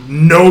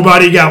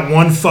 Nobody got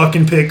one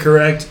fucking pick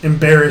correct.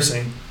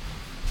 Embarrassing.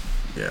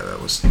 Yeah,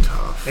 that was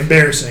tough.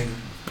 Embarrassing.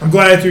 I'm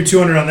glad I threw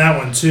 200 on that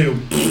one, too.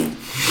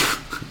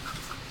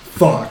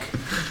 Fuck.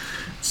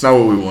 It's not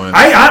what we want.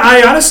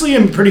 I honestly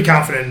am pretty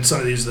confident in some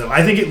of these, though.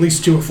 I think at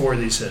least 2 or 4 of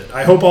these hit.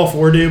 I hope all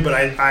 4 do, but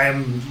I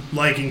am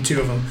liking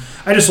 2 of them.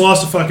 I just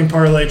lost a fucking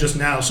parlay just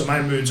now, so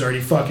my mood's already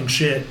fucking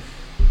shit.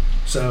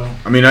 So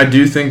I mean, I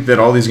do think that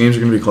all these games are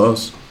going to be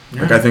close.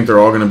 Yeah. Like, I think they're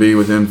all going to be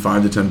within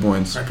 5 to 10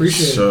 points. I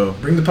appreciate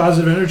it. Bring the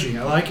positive energy.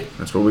 I like it.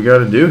 That's what we got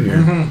to do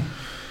here.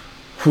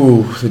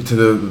 Whew,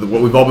 to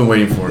what we've all been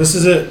waiting for. This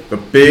is it. The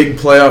big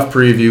playoff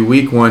preview,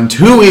 week 1,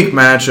 2-week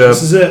matchup.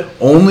 This is it.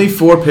 Only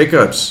 4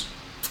 pickups.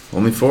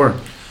 Only 4.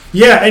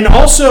 Yeah, and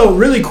also,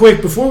 really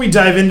quick, before we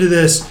dive into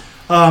this,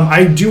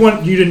 I do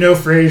want you to know,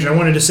 Frazier, I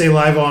wanted to say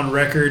live on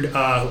record,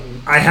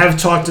 I have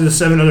talked to the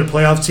 7 other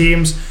playoff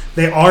teams.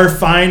 They are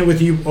fine with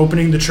you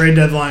opening the trade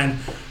deadline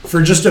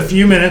for just a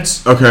few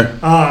minutes. Okay.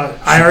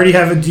 I already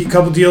have a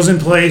couple deals in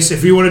place.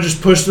 If you want to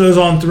just push those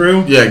on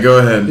through. Yeah, go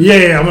ahead.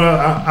 Yeah,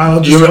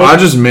 I'll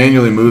just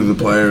manually move the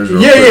players.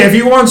 Yeah, if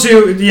you want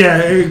to.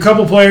 Yeah, a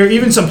couple players.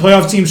 Even some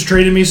playoff teams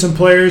traded me some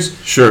players.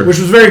 Sure. Which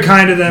was very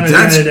kind of them at the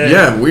end of the day.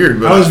 Yeah, weird.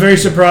 But I was very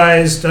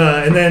surprised.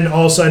 And then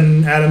all of a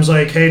sudden, Adam's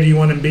like, hey, do you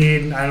want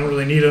Embiid? I don't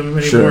really need him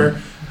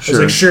anymore. I was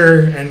like,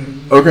 sure.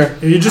 And okay.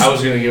 I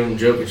was going to give him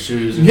Jokic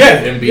shoes and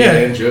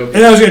Embiid and Jokic.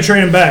 And I was going to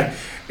trade him back.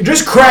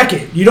 Just crack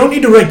it. You don't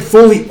need to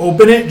fully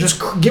open it.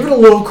 Just give it a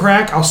little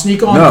crack. I'll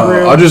sneak on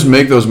through. I'll just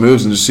make those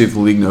moves and just see if the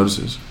league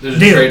notices. There's a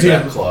trade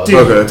back clause.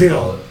 Deal.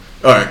 All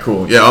right,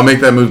 cool. Yeah, I'll make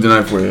that move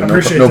tonight for you. I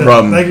appreciate no that.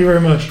 problem. Thank you very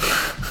much.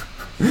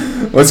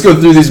 Let's go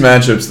through these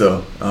matchups,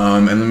 though.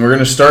 And then we're going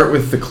to start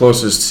with the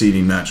closest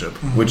seeding matchup,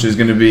 which is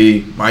going to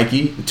be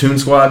Mikey, the Toon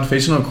Squad,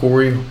 facing on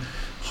Corey.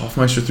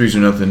 Hoffmeister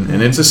 3-0.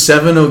 And it's a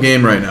 7-0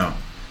 game right now.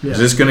 Yeah. Is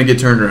this going to get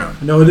turned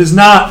around? No, it is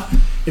not.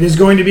 It is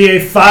going to be a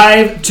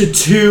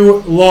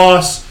 5-2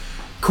 loss.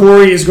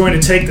 Corey is going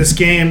to take this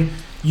game.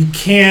 You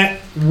can't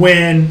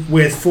win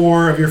with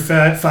 4 of your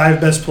 5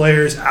 best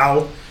players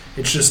out.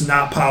 It's just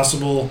not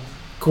possible.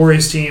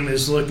 Corey's team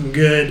is looking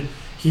good.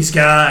 He's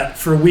got,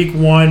 for week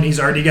 1, he's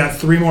already got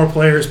 3 more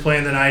players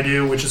playing than I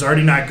do, which is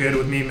already not good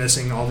with me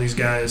missing all these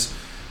guys.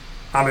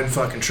 I'm in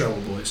fucking trouble,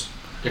 boys.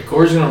 Yeah,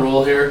 Corey's going to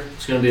roll here.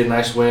 It's going to be a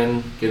nice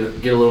win. Get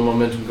a little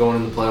momentum going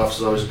in the playoffs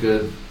is always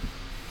good.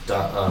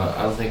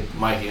 I don't think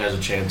Mikey has a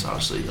chance,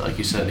 honestly. Like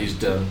you said, he's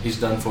done. He's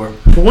done for.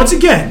 But once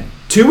again,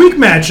 2-week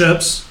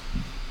matchups,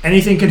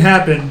 anything can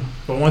happen.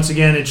 But once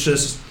again, it's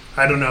just,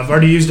 I don't know. I've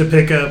already used a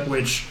pickup,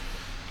 which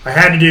I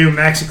had to do.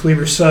 Maxi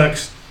Kleber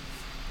sucks.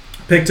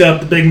 Picked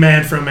up the big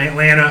man from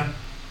Atlanta.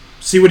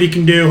 See what he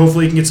can do.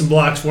 Hopefully he can get some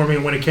blocks for me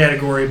and win a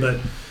category. But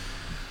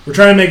we're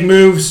trying to make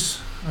moves.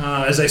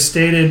 As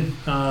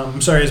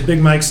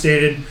Big Mike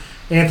stated,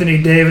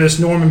 Anthony Davis,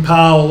 Norman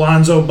Powell,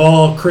 Alonzo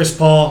Ball, Chris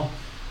Paul.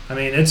 I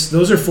mean,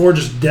 those are 4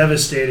 just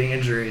devastating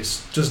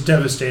injuries. Just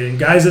devastating.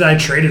 Guys that I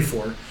traded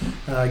for.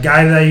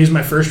 Guy that I used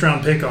my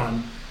first-round pick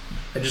on.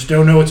 I just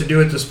don't know what to do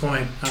at this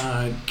point.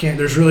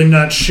 There's really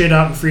not shit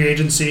out in free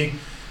agency.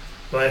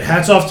 But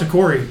hats off to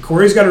Corey.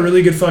 Corey's got a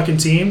really good fucking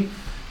team.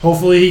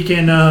 Hopefully he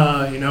can,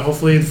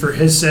 hopefully for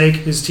his sake,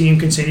 his team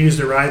continues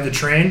to ride the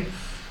train.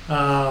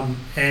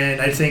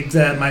 And I think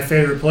that my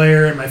favorite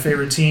player and my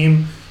favorite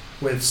team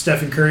with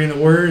Stephen Curry and the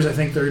Warriors, I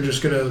think they're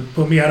just going to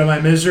put me out of my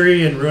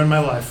misery and ruin my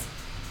life.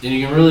 And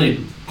you can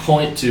really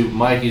point to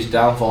Mikey's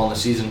downfall in the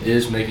season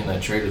is making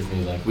that trade with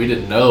me. Like, we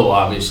didn't know,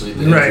 obviously,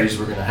 the injuries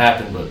were going to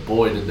happen, but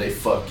boy, did they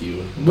fuck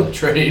you in that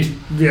trade.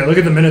 Yeah, look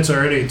at the minutes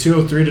already,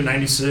 203 to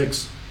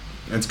 96.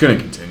 It's going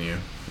to continue.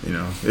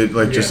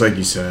 Just like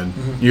you said,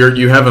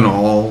 you have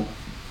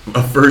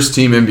a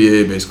first-team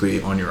NBA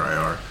basically on your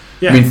IR.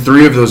 Yeah. I mean,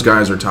 3 of those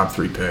guys are top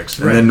 3 picks.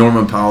 And then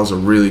Norman Powell's a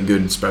really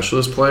good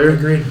specialist player.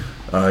 Agreed.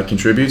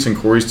 Contributes, and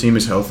Corey's team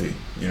is healthy.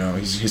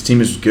 His team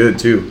is good,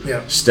 too.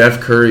 Yeah. Steph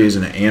Curry is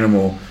an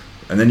animal.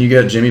 And then you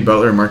got Jimmy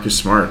Butler and Marcus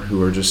Smart,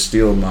 who are just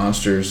steel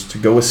monsters, to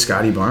go with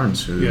Scotty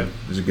Barnes, who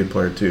is a good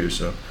player, too.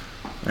 So,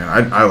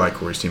 I like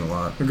Corey's team a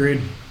lot.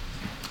 Agreed.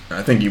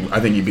 I think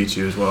he beats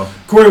you as well.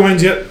 Corey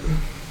wins, yep.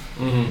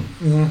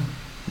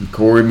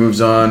 Corey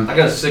moves on. I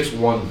got a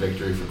 6-1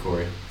 victory for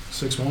Corey.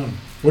 6-1.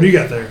 What do you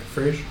got there,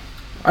 Frage?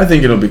 I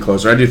think it'll be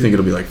closer. I do think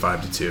it'll be like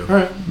 5-2. All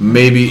right.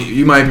 Maybe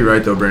you might be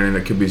right though, Brandon.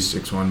 It could be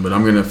 6-1, but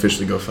I'm going to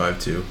officially go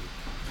 5-2.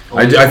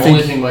 I think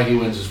only thing Mikey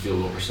wins is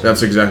field goal percentage.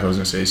 That's exactly what I was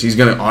going to say. So he's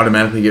going to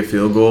automatically get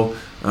field goal.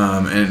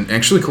 And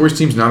actually, Corey's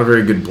team's not a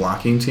very good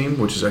blocking team,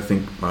 which is I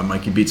think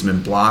Mikey beats him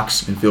in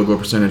blocks and field goal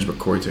percentage, but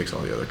Corey takes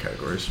all the other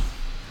categories.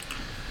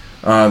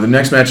 The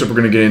next matchup we're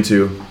going to get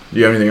into. Do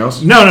you have anything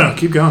else? No.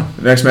 Keep going.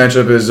 The next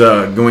matchup is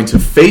going to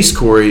face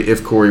Corey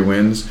if Corey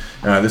wins.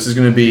 This is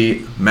going to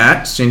be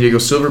Matt, San Diego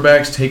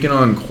Silverbacks, taking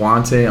on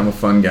Quante. I'm a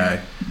fun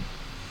guy.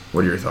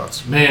 What are your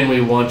thoughts? Man, we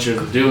want you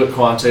to do it,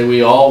 Quante.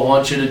 We all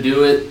want you to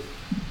do it.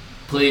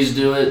 Please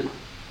do it.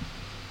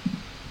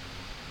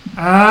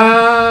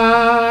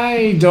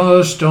 I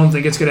don't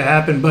think it's going to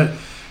happen, but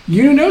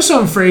you know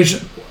something,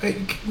 Frage.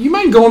 You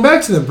mind going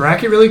back to the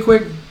bracket really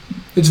quick?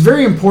 It's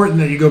very important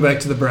that you go back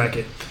to the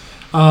bracket.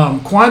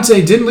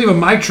 Quante didn't leave a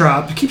mic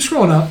drop. Keep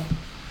scrolling up.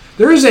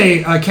 There is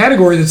a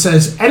category that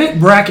says Edit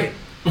Bracket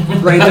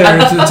right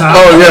there to the top.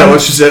 Oh, yeah,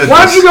 let's just edit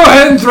Why don't you go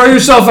ahead and throw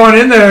yourself on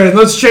in there and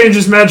let's change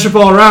this matchup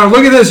all around.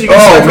 Look at this. You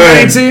can select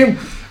the main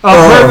team.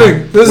 Oh,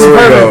 perfect. This is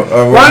perfect.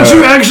 Why don't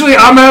you actually,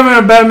 I'm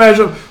having a bad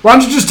matchup. Why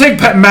don't you just take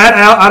Matt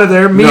out of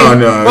there?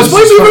 No. Let's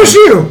play me versus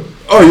you.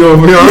 Oh, you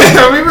want me on?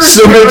 Yeah, me versus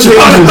you.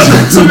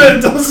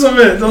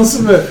 Don't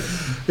submit.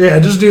 Yeah,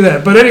 just do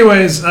that. But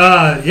anyways,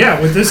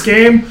 with this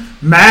game,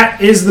 Matt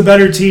is the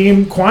better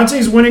team.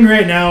 Quante's winning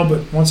right now,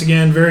 but once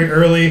again, very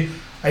early.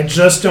 I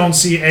just don't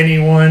see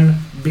anyone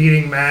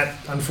beating Matt,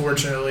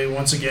 unfortunately,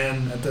 once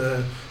again, at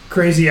the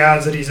crazy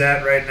odds that he's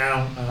at right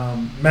now.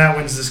 Matt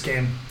wins this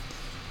game.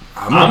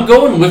 I'm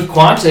going with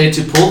Quante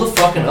to pull the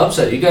fucking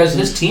upset. You guys,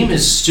 his team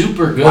is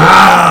super good.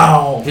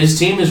 Wow. His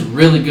team is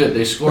really good.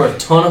 They score a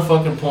ton of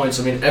fucking points.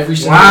 I mean, every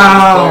single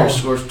player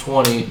scores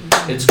 20.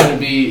 It's going to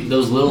be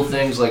those little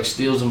things like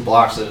steals and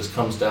blocks that it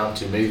comes down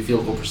to, maybe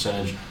field goal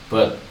percentage.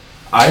 But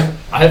I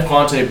have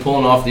Quante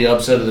pulling off the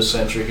upset of the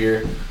century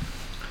here.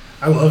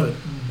 I love it.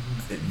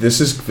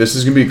 This is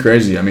going to be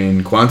crazy. I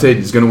mean, Quante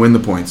is going to win the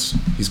points.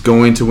 He's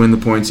going to win the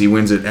points. He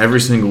wins it every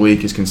single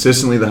week. He's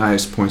consistently the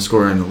highest point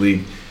scorer in the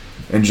league.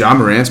 And John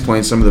Morant's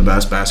playing some of the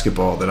best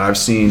basketball that I've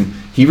seen.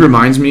 He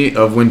reminds me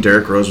of when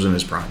Derrick Rose was in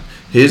his prime.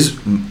 His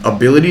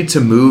ability to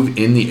move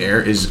in the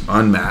air is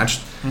unmatched.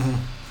 Mm-hmm.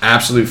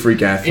 Absolute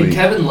freak athlete. And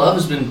Kevin Love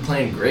has been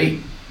playing great.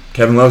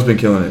 Kevin Love's been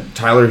killing it.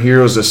 Tyler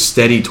Hero's a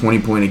steady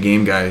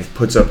 20-point-a-game guy.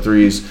 Puts up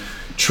threes.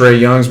 Trae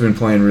Young's been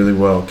playing really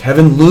well.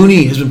 Kevin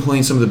Looney has been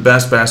playing some of the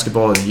best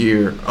basketball of the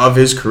year of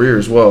his career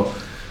as well.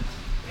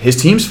 His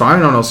team's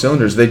firing on all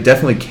cylinders. They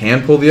definitely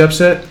can pull the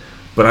upset,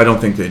 but I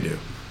don't think they do.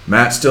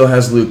 Matt still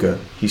has Luka.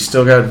 He's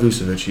still got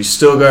Vucevic. He's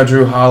still got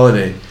Drew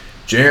Holiday,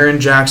 Jaren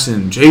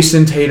Jackson,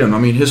 Jason Tatum. I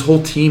mean, his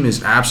whole team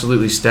is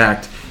absolutely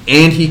stacked,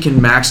 and he can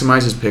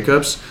maximize his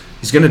pickups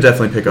He's going to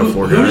definitely pick up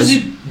 4 guys. Who does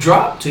he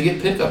drop to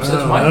get pickups?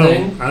 That's my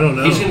thing. I don't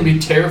know. He's going to be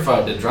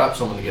terrified to drop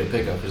someone to get a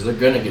pickup because they're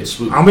going to get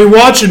swooped. I'll be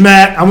watching,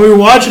 Matt. I'm going to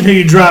be watching who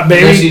you drop,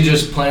 baby. Unless he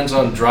just plans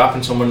on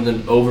dropping someone and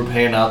then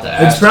overpaying out the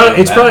ass.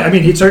 It's probably. I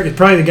mean, it's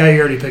probably the guy he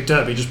already picked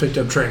up. He just picked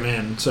up Trey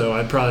Mann, so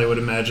I probably would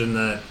imagine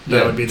that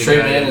would be the Trey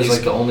guy. Mann is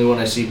like the only one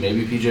I see.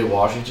 Maybe PJ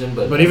Washington,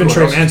 but even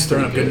Trey else Mann's is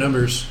throwing pretty up good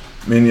numbers.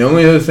 I mean, the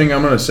only other thing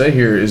I'm going to say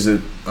here is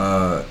that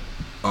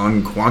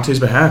on Quante's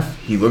behalf,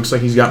 he looks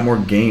like he's got more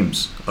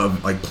games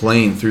of like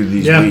playing through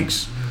these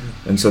weeks,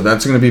 and so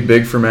that's going to be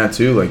big for Matt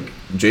too. Like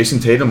Jason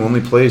Tatum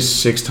only plays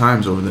 6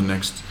 times over the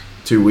next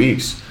 2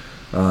 weeks,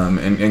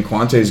 and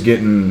Quante's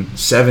getting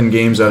 7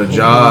 games out of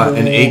Ja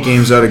and 8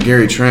 games out of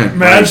Gary Trent.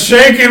 Matt's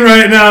shaking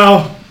right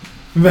now.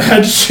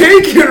 Matt's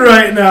shaking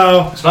right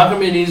now. It's not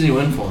going to be an easy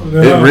win for him.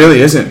 No. It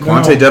really isn't.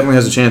 Quante definitely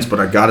has a chance, but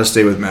I got to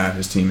stay with Matt.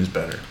 His team is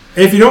better.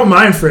 If you don't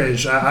mind,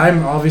 Fridge,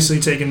 I'm obviously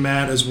taking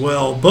Matt as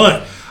well,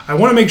 but I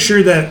want to make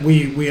sure that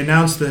we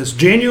announce this.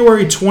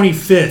 January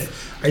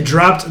 25th, I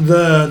dropped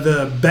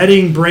the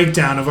betting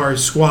breakdown of our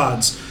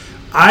squads.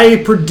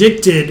 I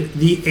predicted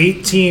the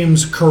 8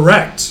 teams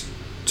correct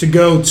to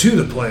go to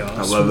the playoffs.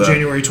 I love that.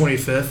 January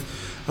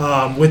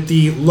 25th. With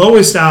the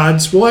lowest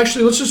odds, well,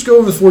 actually, let's just go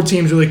over the 4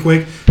 teams really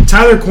quick.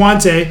 Tyler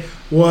Quante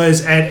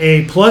was at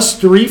a plus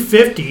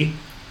 350.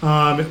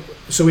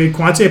 So we had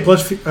Quante at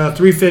plus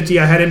 350.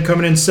 I had him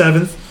coming in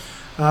 7th.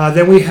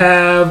 Then we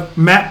have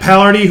Matt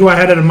Pallardy, who I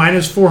had at a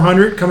minus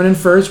 400, coming in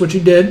first, which he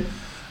did.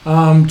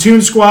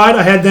 Toon Squad,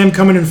 I had them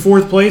coming in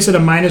 4th place at a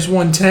minus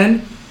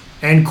 110.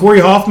 And Corey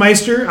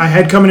Hoffmeister, I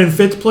had coming in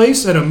 5th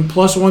place at a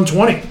plus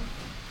 120.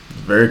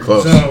 Very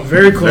close. So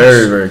very close.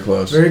 Very, very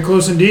close. Very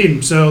close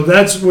indeed. So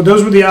those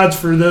were the odds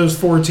for those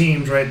 4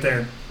 teams right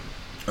there.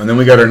 And then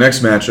we got our next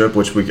matchup,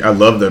 which I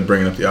love that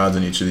bringing up the odds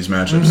in each of these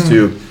matchups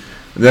too.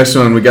 The next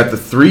one, we got the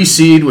 3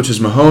 seed, which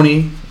is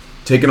Mahoney,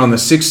 taking on the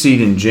 6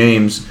 seed in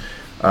James.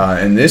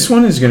 And this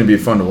one is going to be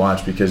fun to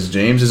watch because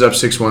James is up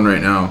 6-1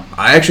 right now.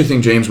 I actually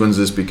think James wins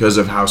this because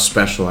of how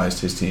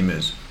specialized his team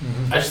is.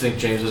 I just think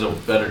James is a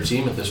better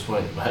team at this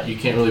point. You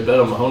can't really bet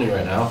on Mahoney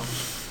right now.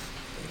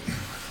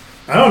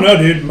 I don't know,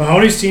 dude.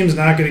 Mahoney's team's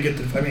not going to get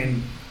the... I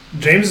mean,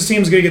 James's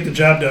team's going to get the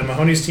job done.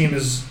 Mahoney's team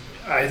is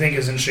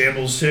in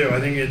shambles, too. I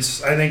think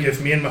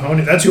if me and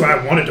Mahoney... That's who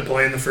I wanted to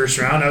play in the first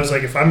round. I was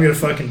like, if I'm going to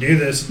fucking do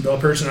this, the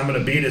person I'm going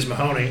to beat is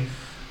Mahoney.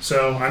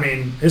 So, I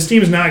mean, his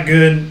team's not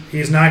good.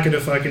 He's not going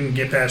to fucking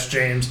get past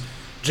James.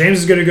 James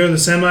is going to go to the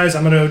semis.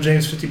 I'm going to owe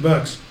James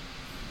 $50.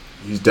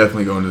 He's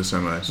definitely going to the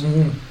semis.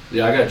 Mm-hmm.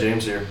 Yeah, I got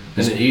James here.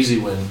 It's an easy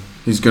win.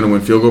 He's going to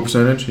win field goal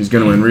percentage. He's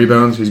going to win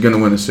rebounds. He's going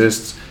to win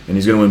assists. And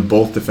he's going to win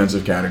both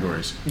defensive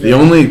categories. Yeah. The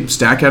only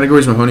stat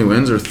categories Mahoney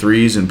wins are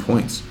threes and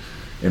points,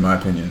 in my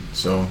opinion.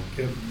 So,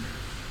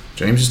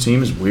 James's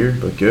team is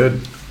weird but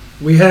good.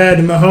 We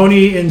had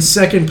Mahoney in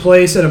 2nd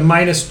place at a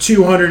minus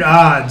 200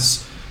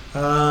 odds.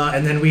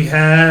 And then we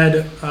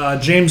had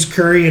James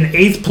Curry in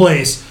 8th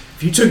place.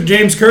 If you took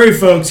James Curry,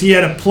 folks, he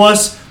had a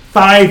plus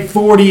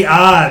 540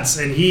 odds,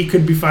 and he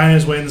could be finding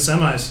his way in the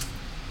semis.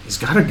 He's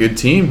got a good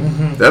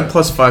team. That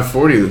plus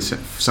 540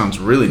 sounds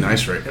really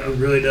nice right now. It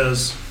really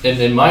does.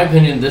 And in my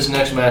opinion, this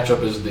next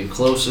matchup is the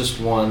closest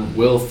one,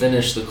 will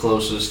finish the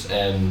closest,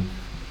 and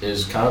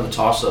is kind of a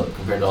toss-up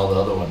compared to all the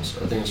other ones.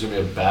 I think it's going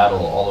to be a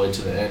battle all the way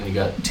to the end. You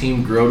got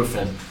Team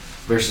Grodefin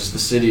versus the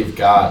City of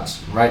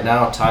Gods. Right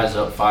now, it ties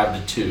up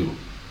 5-2.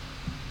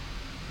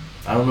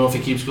 I don't know if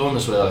it keeps going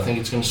this way. I think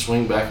it's going to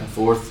swing back and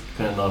forth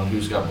depending on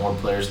who's got more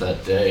players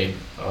that day.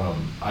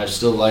 I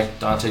still like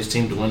Dante's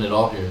team to win it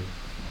all here.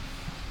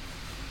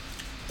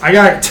 I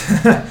got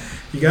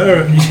you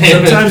gotta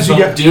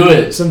do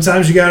it.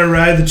 Sometimes you gotta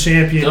ride the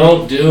champion.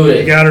 Don't do it.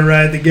 You gotta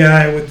ride the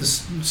guy with the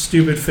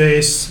stupid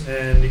face,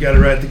 and you gotta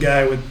ride the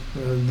guy with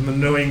the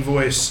annoying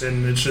voice,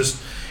 and it's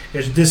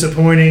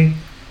disappointing.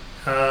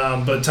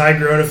 But Ty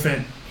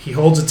Grodefin, he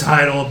holds a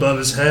title above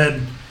his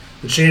head.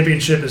 The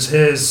championship is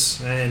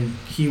his, and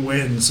he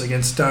wins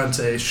against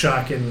Dante,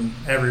 shocking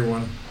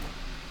everyone.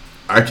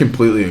 I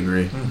completely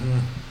agree.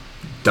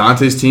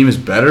 Dante's team is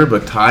better,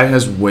 but Ty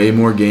has way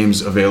more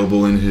games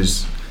available in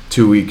his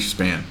 2-week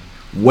span.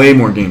 Way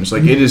more games.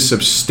 Like, it is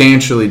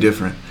substantially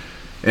different.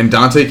 And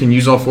Dante can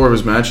use all 4 of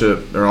his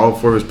matchup, or all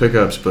 4 of his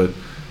pickups, but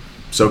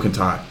so can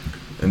Ty.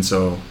 And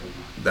so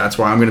that's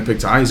why I'm going to pick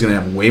Ty. He's going to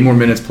have way more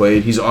minutes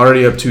played. He's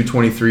already up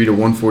 223 to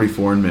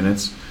 144 in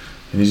minutes,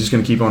 and he's just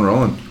going to keep on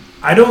rolling.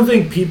 I don't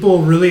think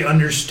people really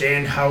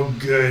understand how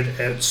good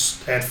at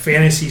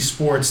fantasy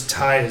sports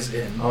Ty is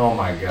in. Oh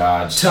my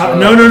God!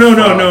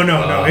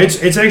 No.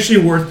 It's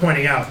actually worth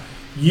pointing out.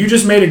 You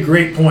just made a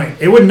great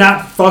point. I would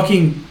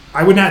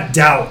not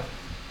doubt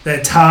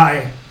that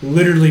Ty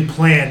literally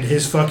planned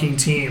his fucking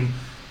team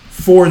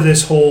for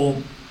this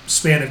whole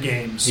span of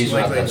games. He's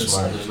not that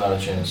smart. There's not a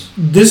chance.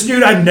 This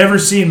dude I've never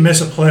seen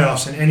miss a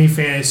playoffs in any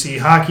fantasy,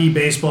 hockey,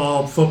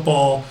 baseball,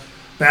 football,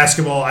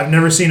 basketball. I've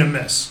never seen him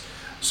miss.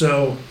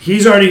 So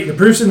he's already, the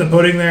proof's in the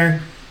pudding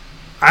there.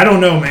 I don't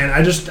know, man.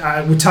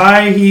 With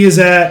Ty,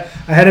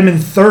 I had him in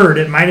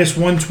 3rd at minus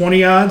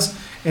 120 odds.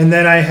 And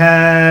then I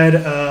had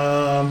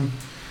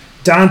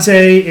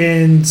Dante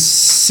in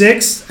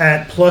 6th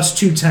at plus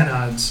 210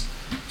 odds.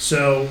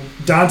 So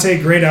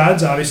Dante, great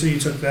odds. Obviously, you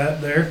took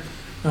that there.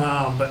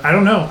 But I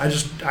don't know.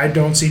 I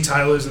don't see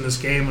Ty losing this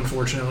game,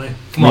 unfortunately.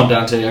 Come on,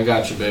 Dante. I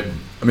got you, babe.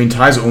 I mean,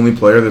 Ty's only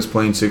player that's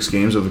playing 6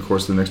 games over the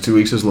course of the next 2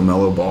 weeks is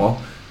LaMelo Ball.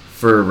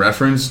 For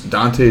reference,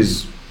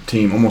 Dante's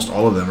team, almost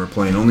all of them are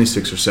playing only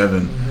 6 or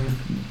 7.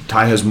 Mm-hmm.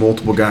 Ty has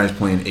multiple guys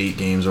playing 8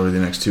 games over the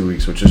next 2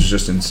 weeks, which is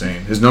just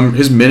insane.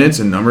 His minutes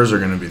and numbers are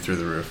going to be through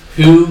the roof.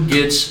 Who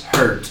gets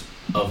hurt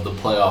of the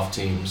playoff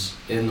teams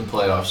in the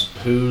playoffs?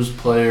 Whose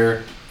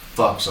player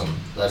fucks them?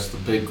 That's the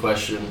big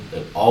question.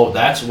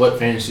 That's what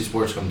fantasy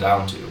sports come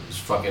down to, is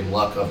fucking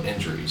luck of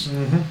injuries.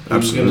 Mm-hmm.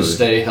 Who's going to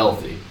stay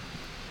healthy?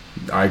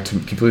 I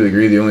completely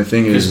agree. The only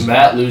thing is... Because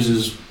Matt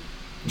loses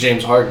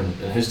James Harden,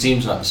 and his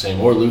team's not the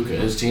same. Or Luka,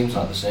 his team's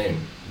not the same.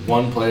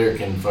 One player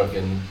can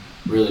fucking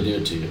really do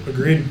it to you.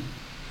 Agreed.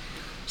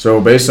 So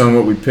based on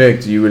what we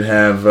picked, you would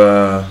have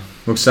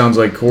what sounds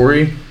like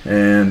Corey,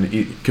 and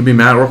it could be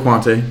Matt or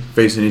Quante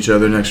facing each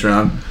other next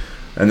round.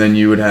 And then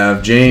you would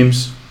have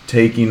James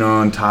taking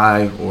on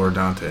Ty or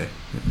Dante,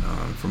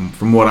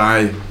 from what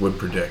I would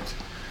predict.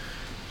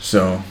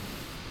 So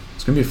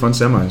it's going to be fun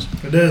semis.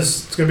 It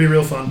is. It's going to be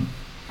real fun.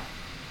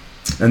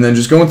 And then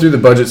just going through the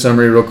budget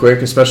summary real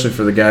quick, especially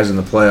for the guys in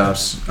the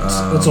playoffs.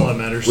 That's all that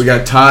matters. We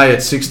got Ty at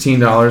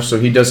 $16, so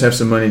he does have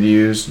some money to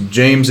use.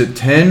 James at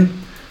 $10.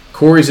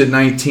 Corey's at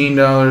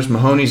 $19.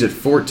 Mahoney's at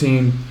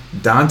 $14.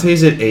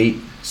 Dante's at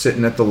 $8,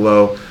 sitting at the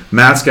low.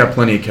 Matt's got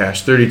plenty of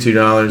cash,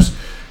 $32.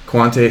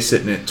 Quante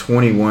sitting at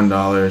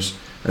 $21.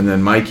 And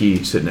then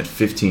Mikey sitting at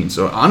 $15.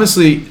 So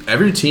honestly,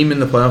 every team in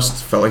the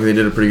playoffs felt like they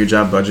did a pretty good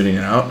job budgeting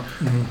it out.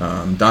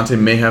 Mm-hmm. Dante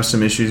may have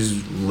some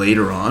issues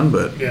later on,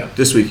 but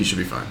this week he should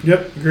be fine.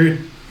 Yep,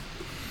 agreed.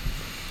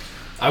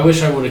 I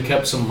wish I would have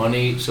kept some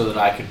money so that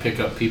I could pick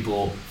up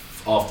people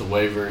off the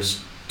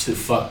waivers to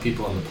fuck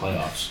people in the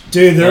playoffs.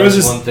 Dude, there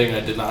was one thing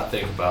I did not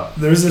think about.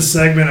 There was this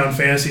segment on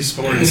Fantasy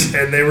Sports,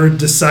 and they were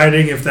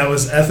deciding if that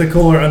was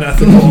ethical or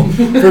unethical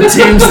for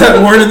teams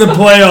that weren't in the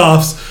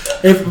playoffs.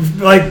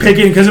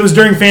 Picking, because it was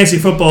during fantasy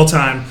football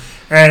time,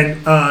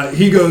 and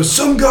he goes,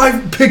 some guy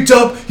picked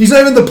up, he's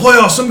not even in the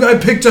playoffs, some guy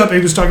picked up, he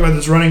was talking about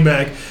this running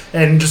back,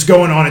 and just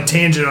going on a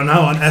tangent on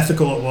how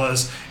unethical it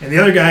was. And the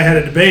other guy had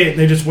a debate, and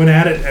they just went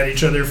at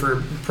each other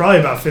for probably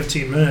about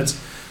 15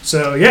 minutes.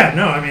 So,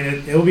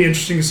 it'll be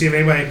interesting to see if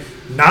anybody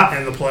not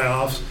in the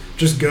playoffs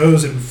just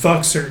goes and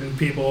fucks certain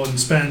people and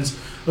spends.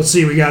 Let's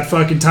see, we got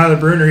fucking Tyler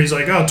Bruner. He's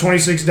like,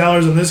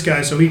 $26 on this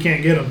guy, so he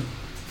can't get him.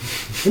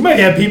 We might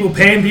have people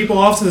paying people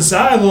off to the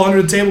side, a little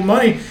under the table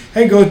money.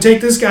 Hey, go take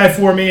this guy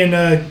for me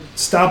and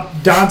stop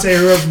Dante or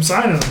whoever from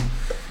signing him.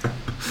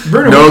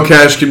 Bruner, no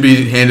cash can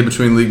be handed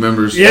between league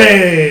members.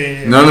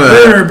 Yeah. None of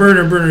that.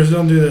 Burners,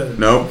 don't do that.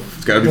 Nope.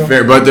 It's got to be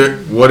fair. But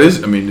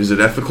is it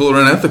ethical or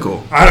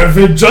unethical?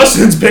 If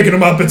Justin's picking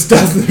him up, it's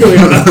definitely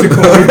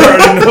unethical. We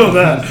already know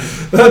that.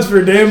 That's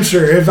for damn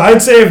sure. If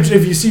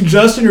you see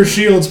Justin or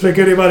Shields pick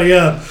anybody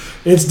up,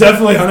 it's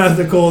definitely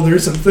unethical.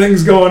 There's some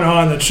things going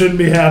on that shouldn't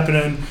be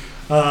happening.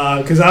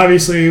 Because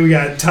obviously we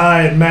got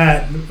Ty and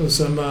Matt with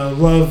some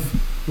love,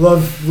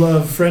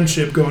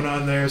 friendship going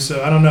on there.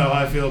 So I don't know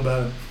how I feel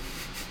about it.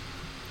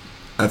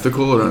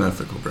 Ethical or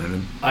unethical,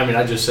 Brandon? I mean,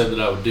 I just said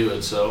that I would do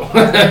it, so...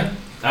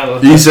 I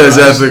don't know. He says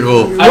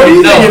ethical.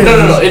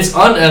 No. It's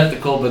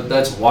unethical, but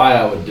that's why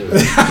I would do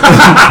it.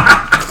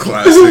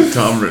 Classic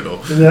Tom Riddle.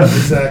 Yeah,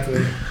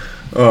 exactly.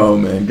 Oh,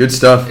 man. Good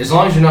stuff. As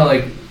long as you're not,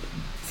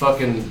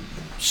 fucking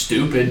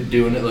stupid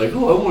doing it, I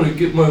want to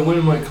get my win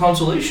in my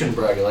consolation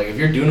bracket. If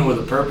you're doing it with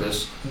a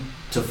purpose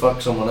to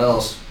fuck someone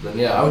else, then,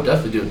 I would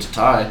definitely do it to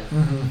Ty.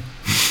 Mm-hmm.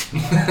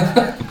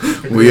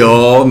 We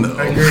all know.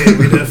 I agree.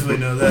 We definitely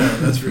know that.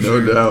 That's for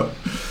sure. No doubt.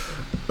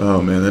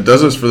 Oh, man. That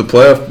does us for the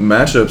playoff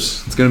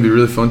matchups. It's going to be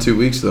really fun 2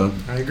 weeks, though.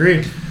 I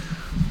agree.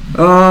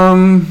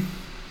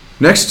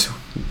 Next,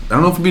 I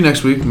don't know if it'll be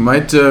next week.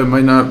 Might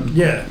not.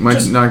 Yeah.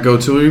 Might not go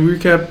till we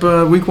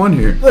recap week 1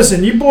 here.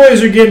 Listen, you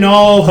boys are getting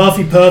all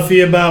huffy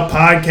puffy about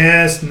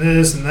podcasts and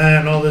this and that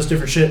and all this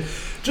different shit.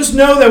 Just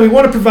know that we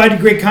want to provide you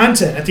great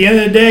content. At the end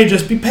of the day,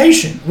 just be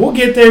patient. We'll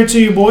get there to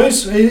you,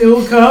 boys. It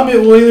will come. It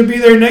will either be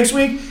there next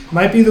week,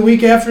 might be the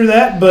week after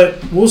that,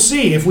 but we'll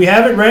see. If we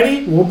have it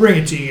ready, we'll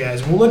bring it to you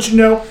guys. We'll let you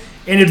know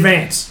in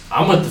advance.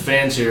 I'm with the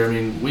fans here. I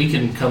mean, we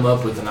can come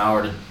up with an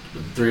hour to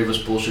the 3 of us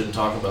bullshit and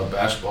talk about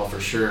basketball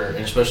for sure, and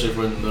especially if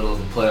we're in the middle of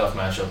the playoff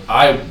matchup.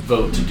 I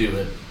vote to do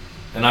it,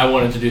 and I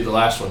wanted to do the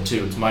last one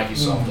too. It's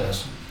Mikey's soft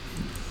ass.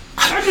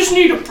 I just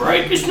need a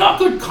break. It's not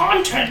good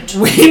content.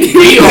 We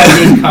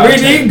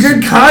need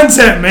good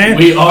content, man.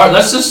 We are.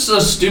 That's just a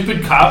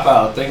stupid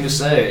cop-out thing to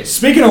say.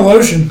 Speaking of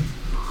lotion,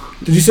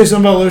 did you say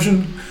something about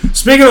lotion?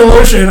 Speaking of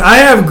lotion, I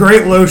have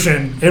great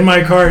lotion in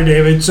my car,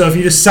 David. So if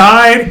you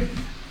decide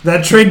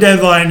that trade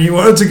deadline you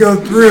want it to go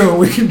through,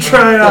 we can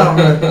try it out.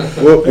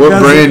 What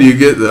brand do you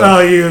get, though?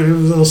 Oh, a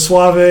little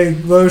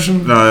Suave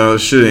lotion? No,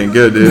 shit ain't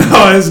good, dude.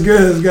 No, it's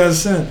good. It's got a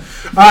scent.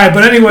 All right,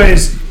 but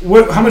anyways,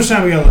 how much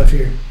time we got left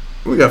here?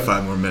 We got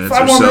 5 more minutes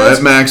 5 or more so minutes?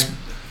 at max.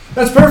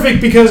 That's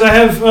perfect because I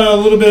have a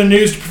little bit of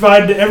news to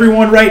provide to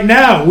everyone right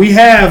now. We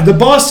have the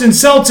Boston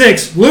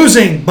Celtics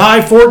losing by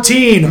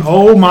 14.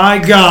 Oh my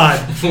God.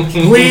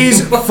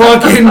 Please,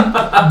 fucking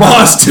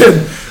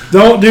Boston,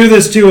 don't do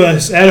this to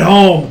us at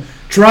home.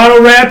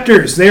 Toronto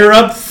Raptors, they are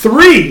up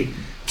 3.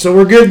 So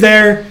we're good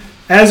there.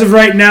 As of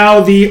right now,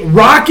 the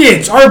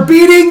Rockets are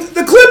beating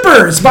the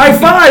Clippers by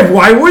 5.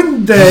 Why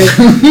wouldn't they?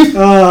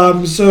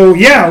 So,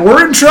 yeah,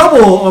 we're in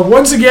trouble.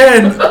 Once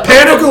again,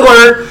 panic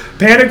alert.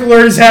 Panic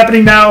alert is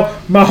happening now.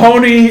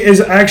 Mahoney is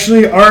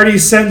actually already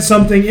sent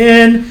something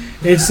in.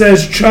 It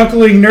says,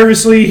 chuckling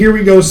nervously, here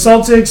we go,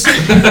 Celtics.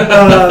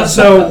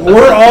 So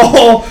we're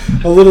all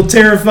a little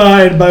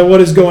terrified by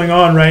what is going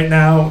on right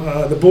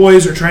now. The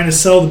boys are trying to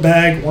sell the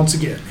bag once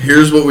again.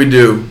 Here's what we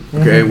do,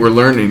 okay? We're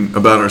learning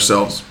about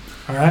ourselves.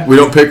 All right. We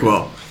don't pick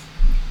well.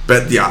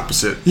 Bet the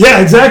opposite.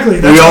 Yeah, exactly.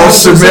 We all 100%.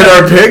 submit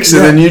our picks,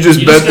 and then you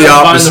just bet the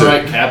opposite. Find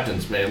the right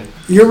captains, man.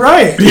 You're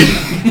right.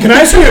 Can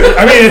I ask you?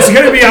 I mean, it's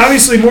going to be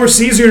obviously more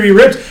easier to be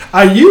ripped.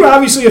 You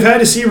obviously have had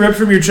to see ripped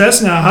from your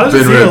chest now. How does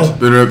it feel?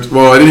 Been ripped.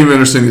 Well, I didn't even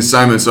understand the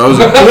assignment, so I was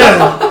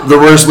the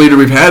worst leader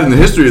we've had in the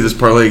history of this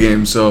parlay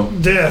game. So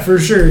yeah, for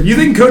sure. You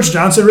think Coach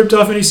Johnson ripped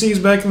off any C's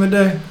back in the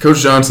day? Coach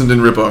Johnson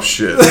didn't rip off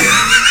shit.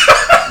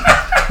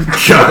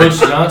 Coach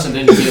Johnson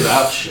didn't give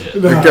out shit.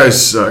 That guy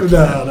sucked.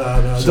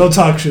 No. Don't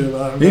talk shit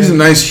about him. He's a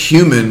nice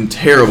human,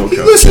 terrible coach.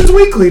 He listens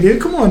weekly,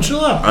 dude. Come on,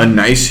 chill out. A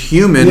nice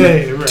human,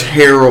 right.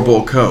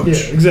 terrible coach.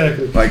 Yeah,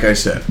 exactly. Like I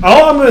said.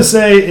 All I'm going to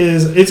say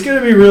is it's going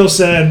to be real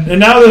sad. And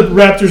now the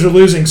Raptors are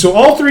losing. So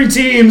all 3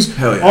 teams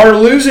are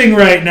losing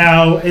right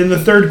now in the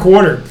third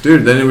quarter.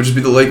 Dude, then it would just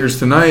be the Lakers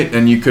tonight,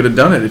 and you could have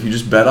done it if you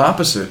just bet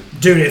opposite.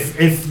 Dude,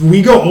 if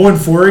we go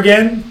 0-4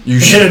 again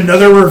and hit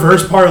another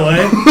reverse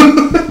parlay,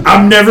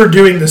 I'm never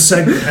doing this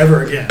segment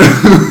ever again.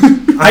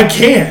 I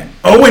can't.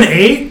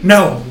 0-8?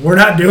 No, we're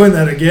not doing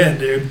that again,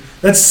 dude.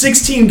 That's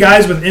 16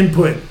 guys with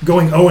input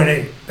going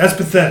 0-8. That's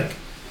pathetic.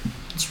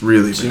 It's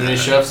really Too many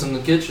chefs in the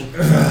kitchen.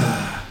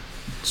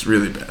 It's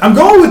really bad. I'm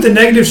going with the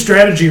negative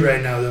strategy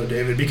right now, though,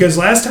 David, because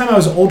last time I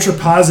was ultra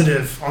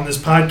positive on this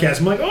podcast.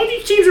 I'm like, oh,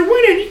 these teams are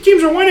winning. These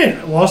teams are winning.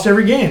 I lost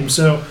every game.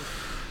 So,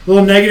 a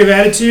little negative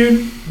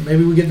attitude.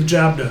 Maybe we get the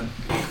job done.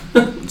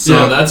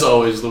 Yeah, that's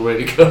always the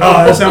way to go.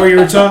 Oh, that's not what you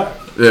were taught?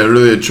 Yeah, it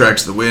really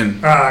attracts the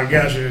win. I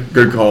got you.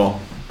 Good call.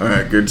 All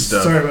right, good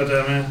stuff. Sorry about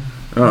that, man.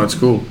 Oh, it's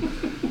cool.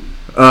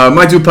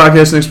 Might do a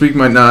podcast next week,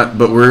 might not,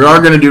 but we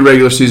are going to do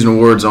regular season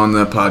awards on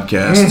the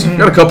podcast. Mm-hmm.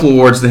 Got a couple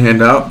awards to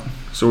hand out,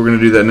 so we're going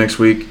to do that next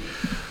week.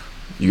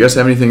 You guys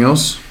have anything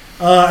else?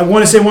 I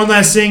want to say one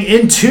last thing.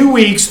 In 2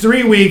 weeks,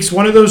 3 weeks,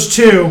 one of those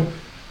 2,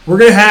 we're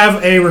going to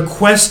have a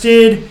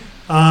requested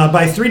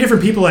by 3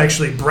 different people,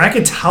 actually,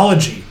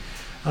 bracketology.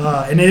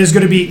 And it is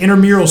going to be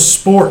intramural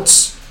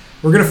sports.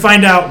 We're going to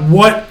find out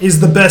what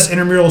is the best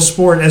intramural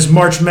sport as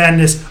March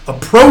Madness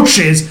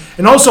approaches.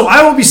 And also,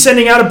 I will be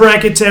sending out a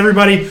bracket to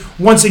everybody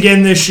once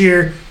again this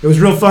year. It was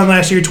real fun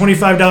last year.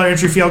 $25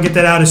 entry fee. I'll get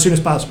that out as soon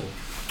as possible.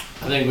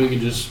 I think we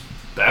could just...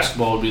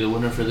 Basketball would be the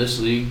winner for this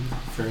league,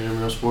 for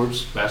intramural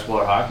sports.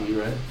 Basketball or hockey,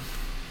 right?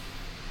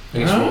 I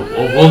guess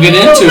we'll get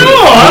into it.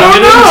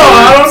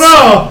 I don't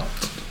know.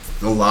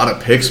 A lot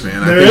of picks,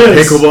 man. There I think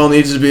is. pickleball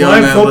needs to be Flag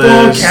on that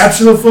football, list.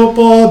 capsule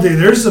football. Dude,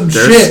 there's some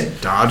shit.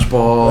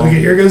 Dodgeball. Okay,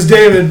 here goes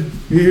David.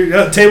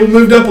 Table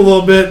moved up a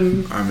little bit.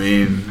 And, I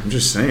mean, I'm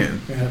just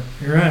saying. yeah,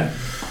 you're right.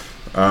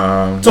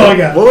 That's all I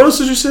got. What else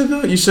did you say,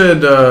 though? You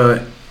said,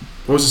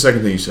 what was the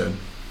second thing you said?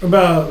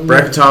 About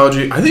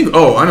bracketology. I think.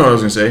 Oh, I know what I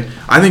was gonna say.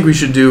 I think we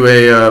should do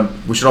a.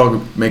 We should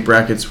all make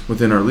brackets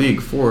within our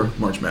league for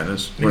March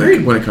Madness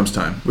when it comes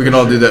time. We can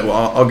all do that. Well,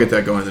 I'll get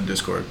that going in the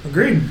Discord.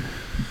 Agreed.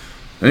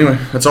 Anyway,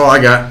 that's all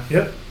I got.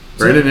 Yep.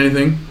 Brandon,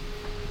 anything?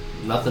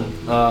 Nothing.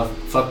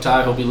 Fuck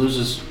Ty. Hope he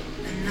loses.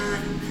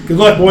 Good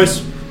luck,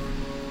 boys.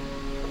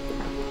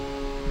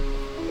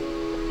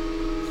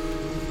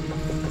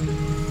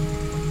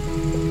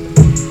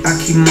 I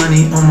keep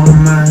money on my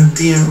mind,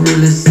 being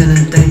real is an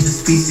endangered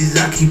species.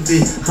 I keep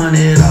it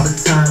 100 all the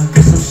time.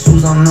 Put some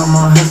shoes on all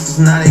my hustles,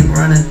 now they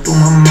running through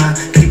my mind.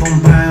 Keep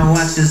on buying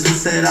watches, who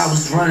said I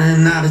was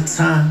running out of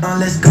time?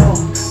 Let's go,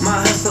 my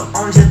hustle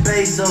on Jeff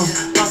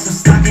Bezos. Bought some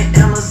stock in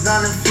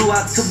Amazon and flew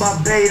out to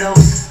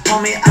Barbados.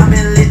 Homie, I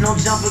been lit, no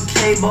jumper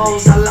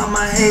cables. I love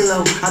my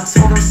halo. I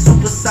told them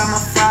superside my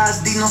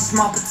fries, these no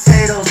small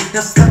potatoes.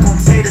 Y'all stuck on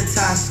tater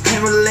tots.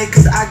 Can't relate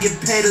cause I get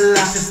paid a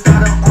lot. Just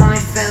started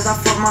OnlyFans, I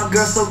fuck my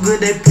girl so good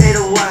they pay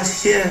to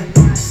watch, yeah.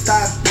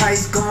 Stock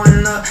price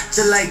going up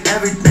just like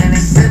everything. They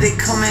said they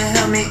come and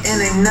help me and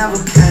they never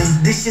came.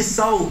 This shit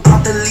so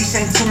off the leash,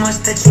 ain't too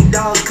much that you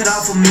dogs could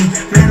offer me.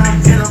 Man, I'm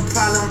in a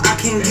problem, I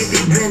can't get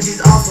these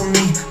Benjis off of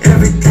me.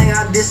 Everything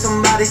I did,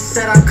 somebody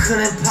said I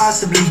couldn't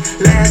possibly.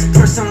 Last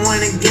person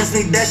went against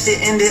me, that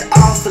shit ended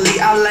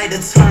awfully. I like to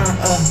turn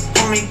up,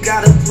 homie,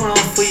 gotta put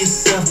on for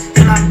yourself.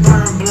 And I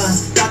burn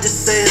blunts, doctor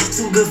say it's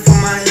too good for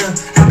my health.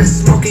 I've been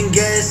smoking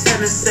gas,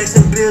 having sex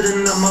and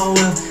building up my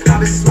wealth. I've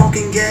been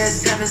smoking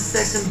gas, having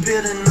sex and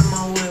building up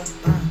my wealth.